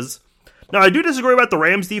conferences. Now, I do disagree about the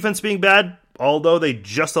Rams defense being bad, although they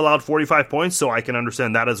just allowed 45 points, so I can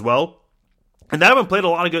understand that as well. And they haven't played a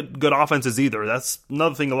lot of good offenses either. That's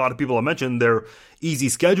another thing a lot of people have mentioned, their easy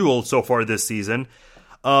schedule so far this season.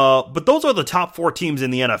 But those are the top four teams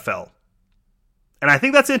in the NFL. And I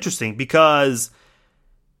think that's interesting because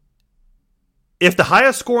if the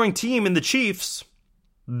highest scoring team in the Chiefs,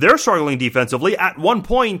 they're struggling defensively. At one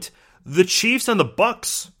point, the Chiefs and the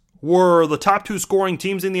Bucs were the top two scoring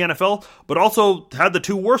teams in the NFL, but also had the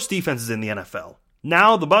two worst defenses in the NFL.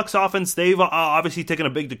 Now the Bucs offense, they've obviously taken a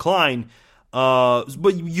big decline.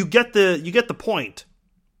 But you get the point.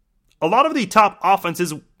 A lot of the top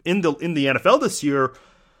offenses in the NFL this year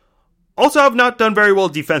also have not done very well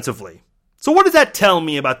defensively. So what does that tell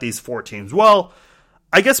me about these 4 teams? Well,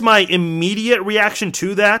 I guess my immediate reaction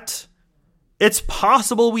to that, it's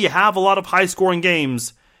possible we have a lot of high-scoring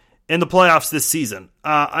games in the playoffs this season.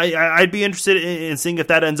 I'd be interested in seeing if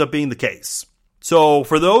that ends up being the case. So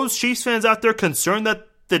for those Chiefs fans out there concerned that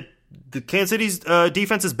the Kansas City's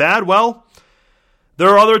defense is bad, well, there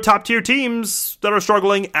are other top-tier teams that are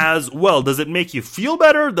struggling as well. Does it make you feel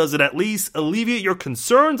better? Does it at least alleviate your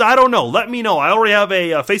concerns? I don't know. Let me know. I already have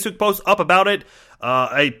a Facebook post up about it.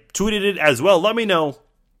 I tweeted it as well. Let me know.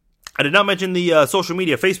 I did not mention the social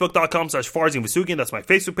media, facebook.com/FarzineVesugian. That's my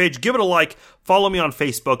Facebook page. Give it a like. Follow me on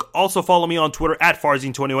Facebook. Also follow me on Twitter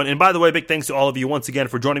 @Farzine21. And by the way, big thanks to all of you once again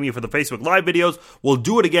for joining me for the Facebook Live videos. We'll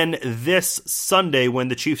do it again this Sunday when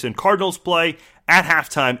the Chiefs and Cardinals play at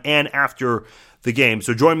halftime and after the game.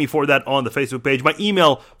 So join me for that on the Facebook page. My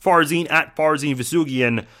email,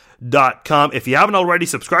 Farzine@FarzineVesugian.com. If you haven't already,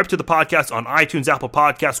 subscribe to the podcast on iTunes, Apple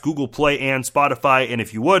Podcasts, Google Play, and Spotify. And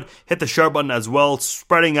if you would, hit the share button as well,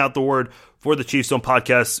 spreading out the word for the Chiefs Zone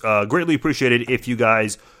podcast. Greatly appreciated if you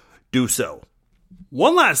guys do so.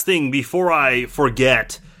 One last thing before I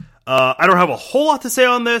forget. I don't have a whole lot to say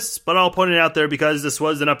on this, but I'll point it out there because this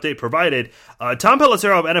was an update provided. Tom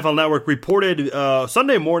Pelissero of NFL Network reported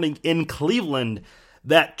Sunday morning in Cleveland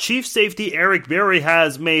that Chiefs safety Eric Berry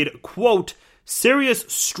has made, quote, serious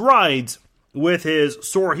strides with his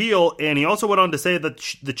sore heel, and he also went on to say that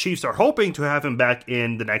the Chiefs are hoping to have him back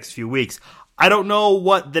in the next few weeks. I don't know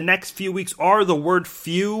what the next few weeks are. The word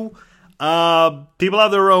few, people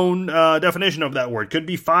have their own definition of that word. Could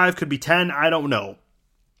be 5, could be 10, I don't know.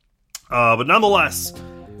 But nonetheless,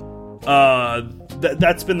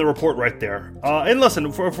 that's been the report right there. And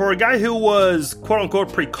listen, for a guy who was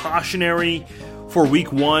quote-unquote precautionary for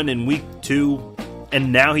week 1 and week 2,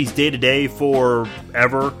 and now he's day-to-day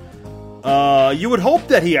forever, you would hope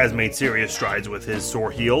that he has made serious strides with his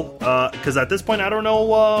sore heel, because at this point, I don't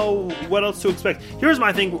know what else to expect. Here's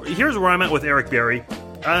my thing. Here's where I'm at with Eric Berry.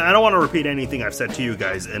 I don't want to repeat anything I've said to you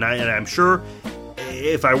guys, and I'm sure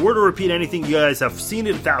if I were to repeat anything, you guys have seen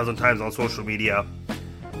it 1,000 times on social media.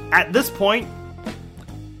 At this point,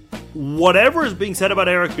 whatever is being said about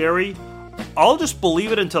Eric Berry, I'll just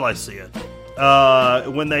believe it until I see it.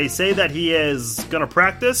 When they say that he is going to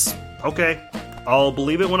practice, okay, I'll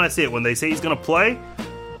believe it when I see it. When they say he's going to play,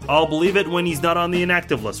 I'll believe it when he's not on the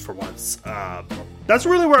inactive list for once. That's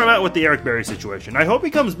really where I'm at with the Eric Berry situation. I hope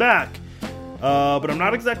he comes back, but I'm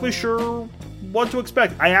not exactly sure what to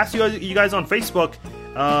expect. I asked you guys on Facebook,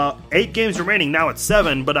 8 games remaining, now it's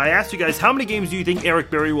 7, but I asked you guys, how many games do you think Eric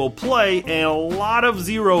Berry will play? And a lot of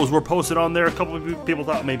zeros were posted on there. A couple of people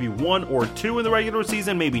thought maybe 1 or 2 in the regular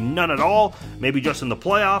season, maybe none at all, maybe just in the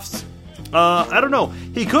playoffs. I don't know.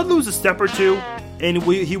 He could lose a step or 2, and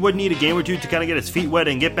he would need a game or 2 to kind of get his feet wet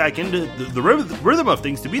and get back into the rhythm of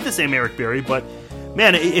things to be the same Eric Berry. But,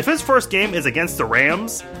 man, if his first game is against the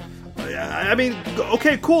Rams, I mean,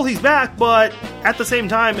 okay, cool, he's back, but at the same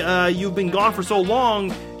time, you've been gone for so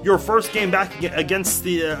long. Your first game back against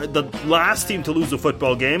the last team to lose a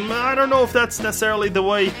football game, I don't know if that's necessarily the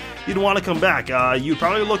way you'd want to come back. You'd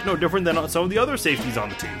probably look no different than some of the other safeties on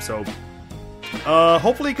the team. So,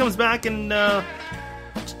 hopefully he comes back and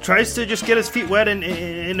tries to just get his feet wet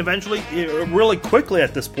and eventually, really quickly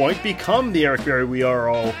at this point, become the Eric Berry we are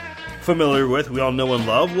all familiar with, we all know and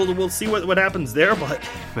love. We'll see what happens there, but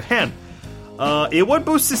man, it would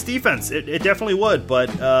boost his defense. It definitely would, but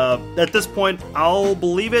at this point, I'll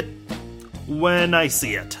believe it when I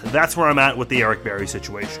see it. That's where I'm at with the Eric Berry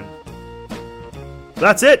situation.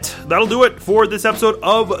 That's it. That'll do it for this episode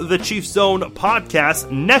of the Chiefs Zone podcast.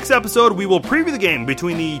 Next episode, we will preview the game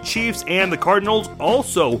between the Chiefs and the Cardinals.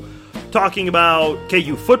 Also, talking about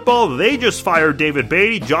KU football, they just fired David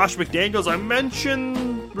Beatty. Josh McDaniels, I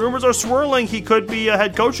mentioned, rumors are swirling he could be a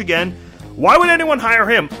head coach again. Why would anyone hire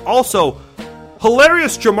him? Also,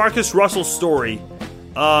 hilarious Jamarcus Russell story.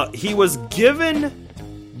 He was given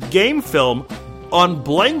game film on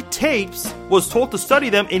blank tapes, was told to study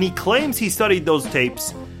them, and he claims he studied those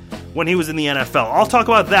tapes when he was in the NFL. I'll talk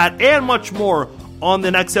about that and much more on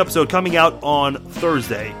the next episode coming out on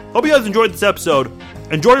Thursday. Hope you guys enjoyed this episode.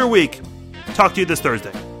 Enjoy your week. Talk to you this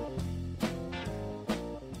Thursday.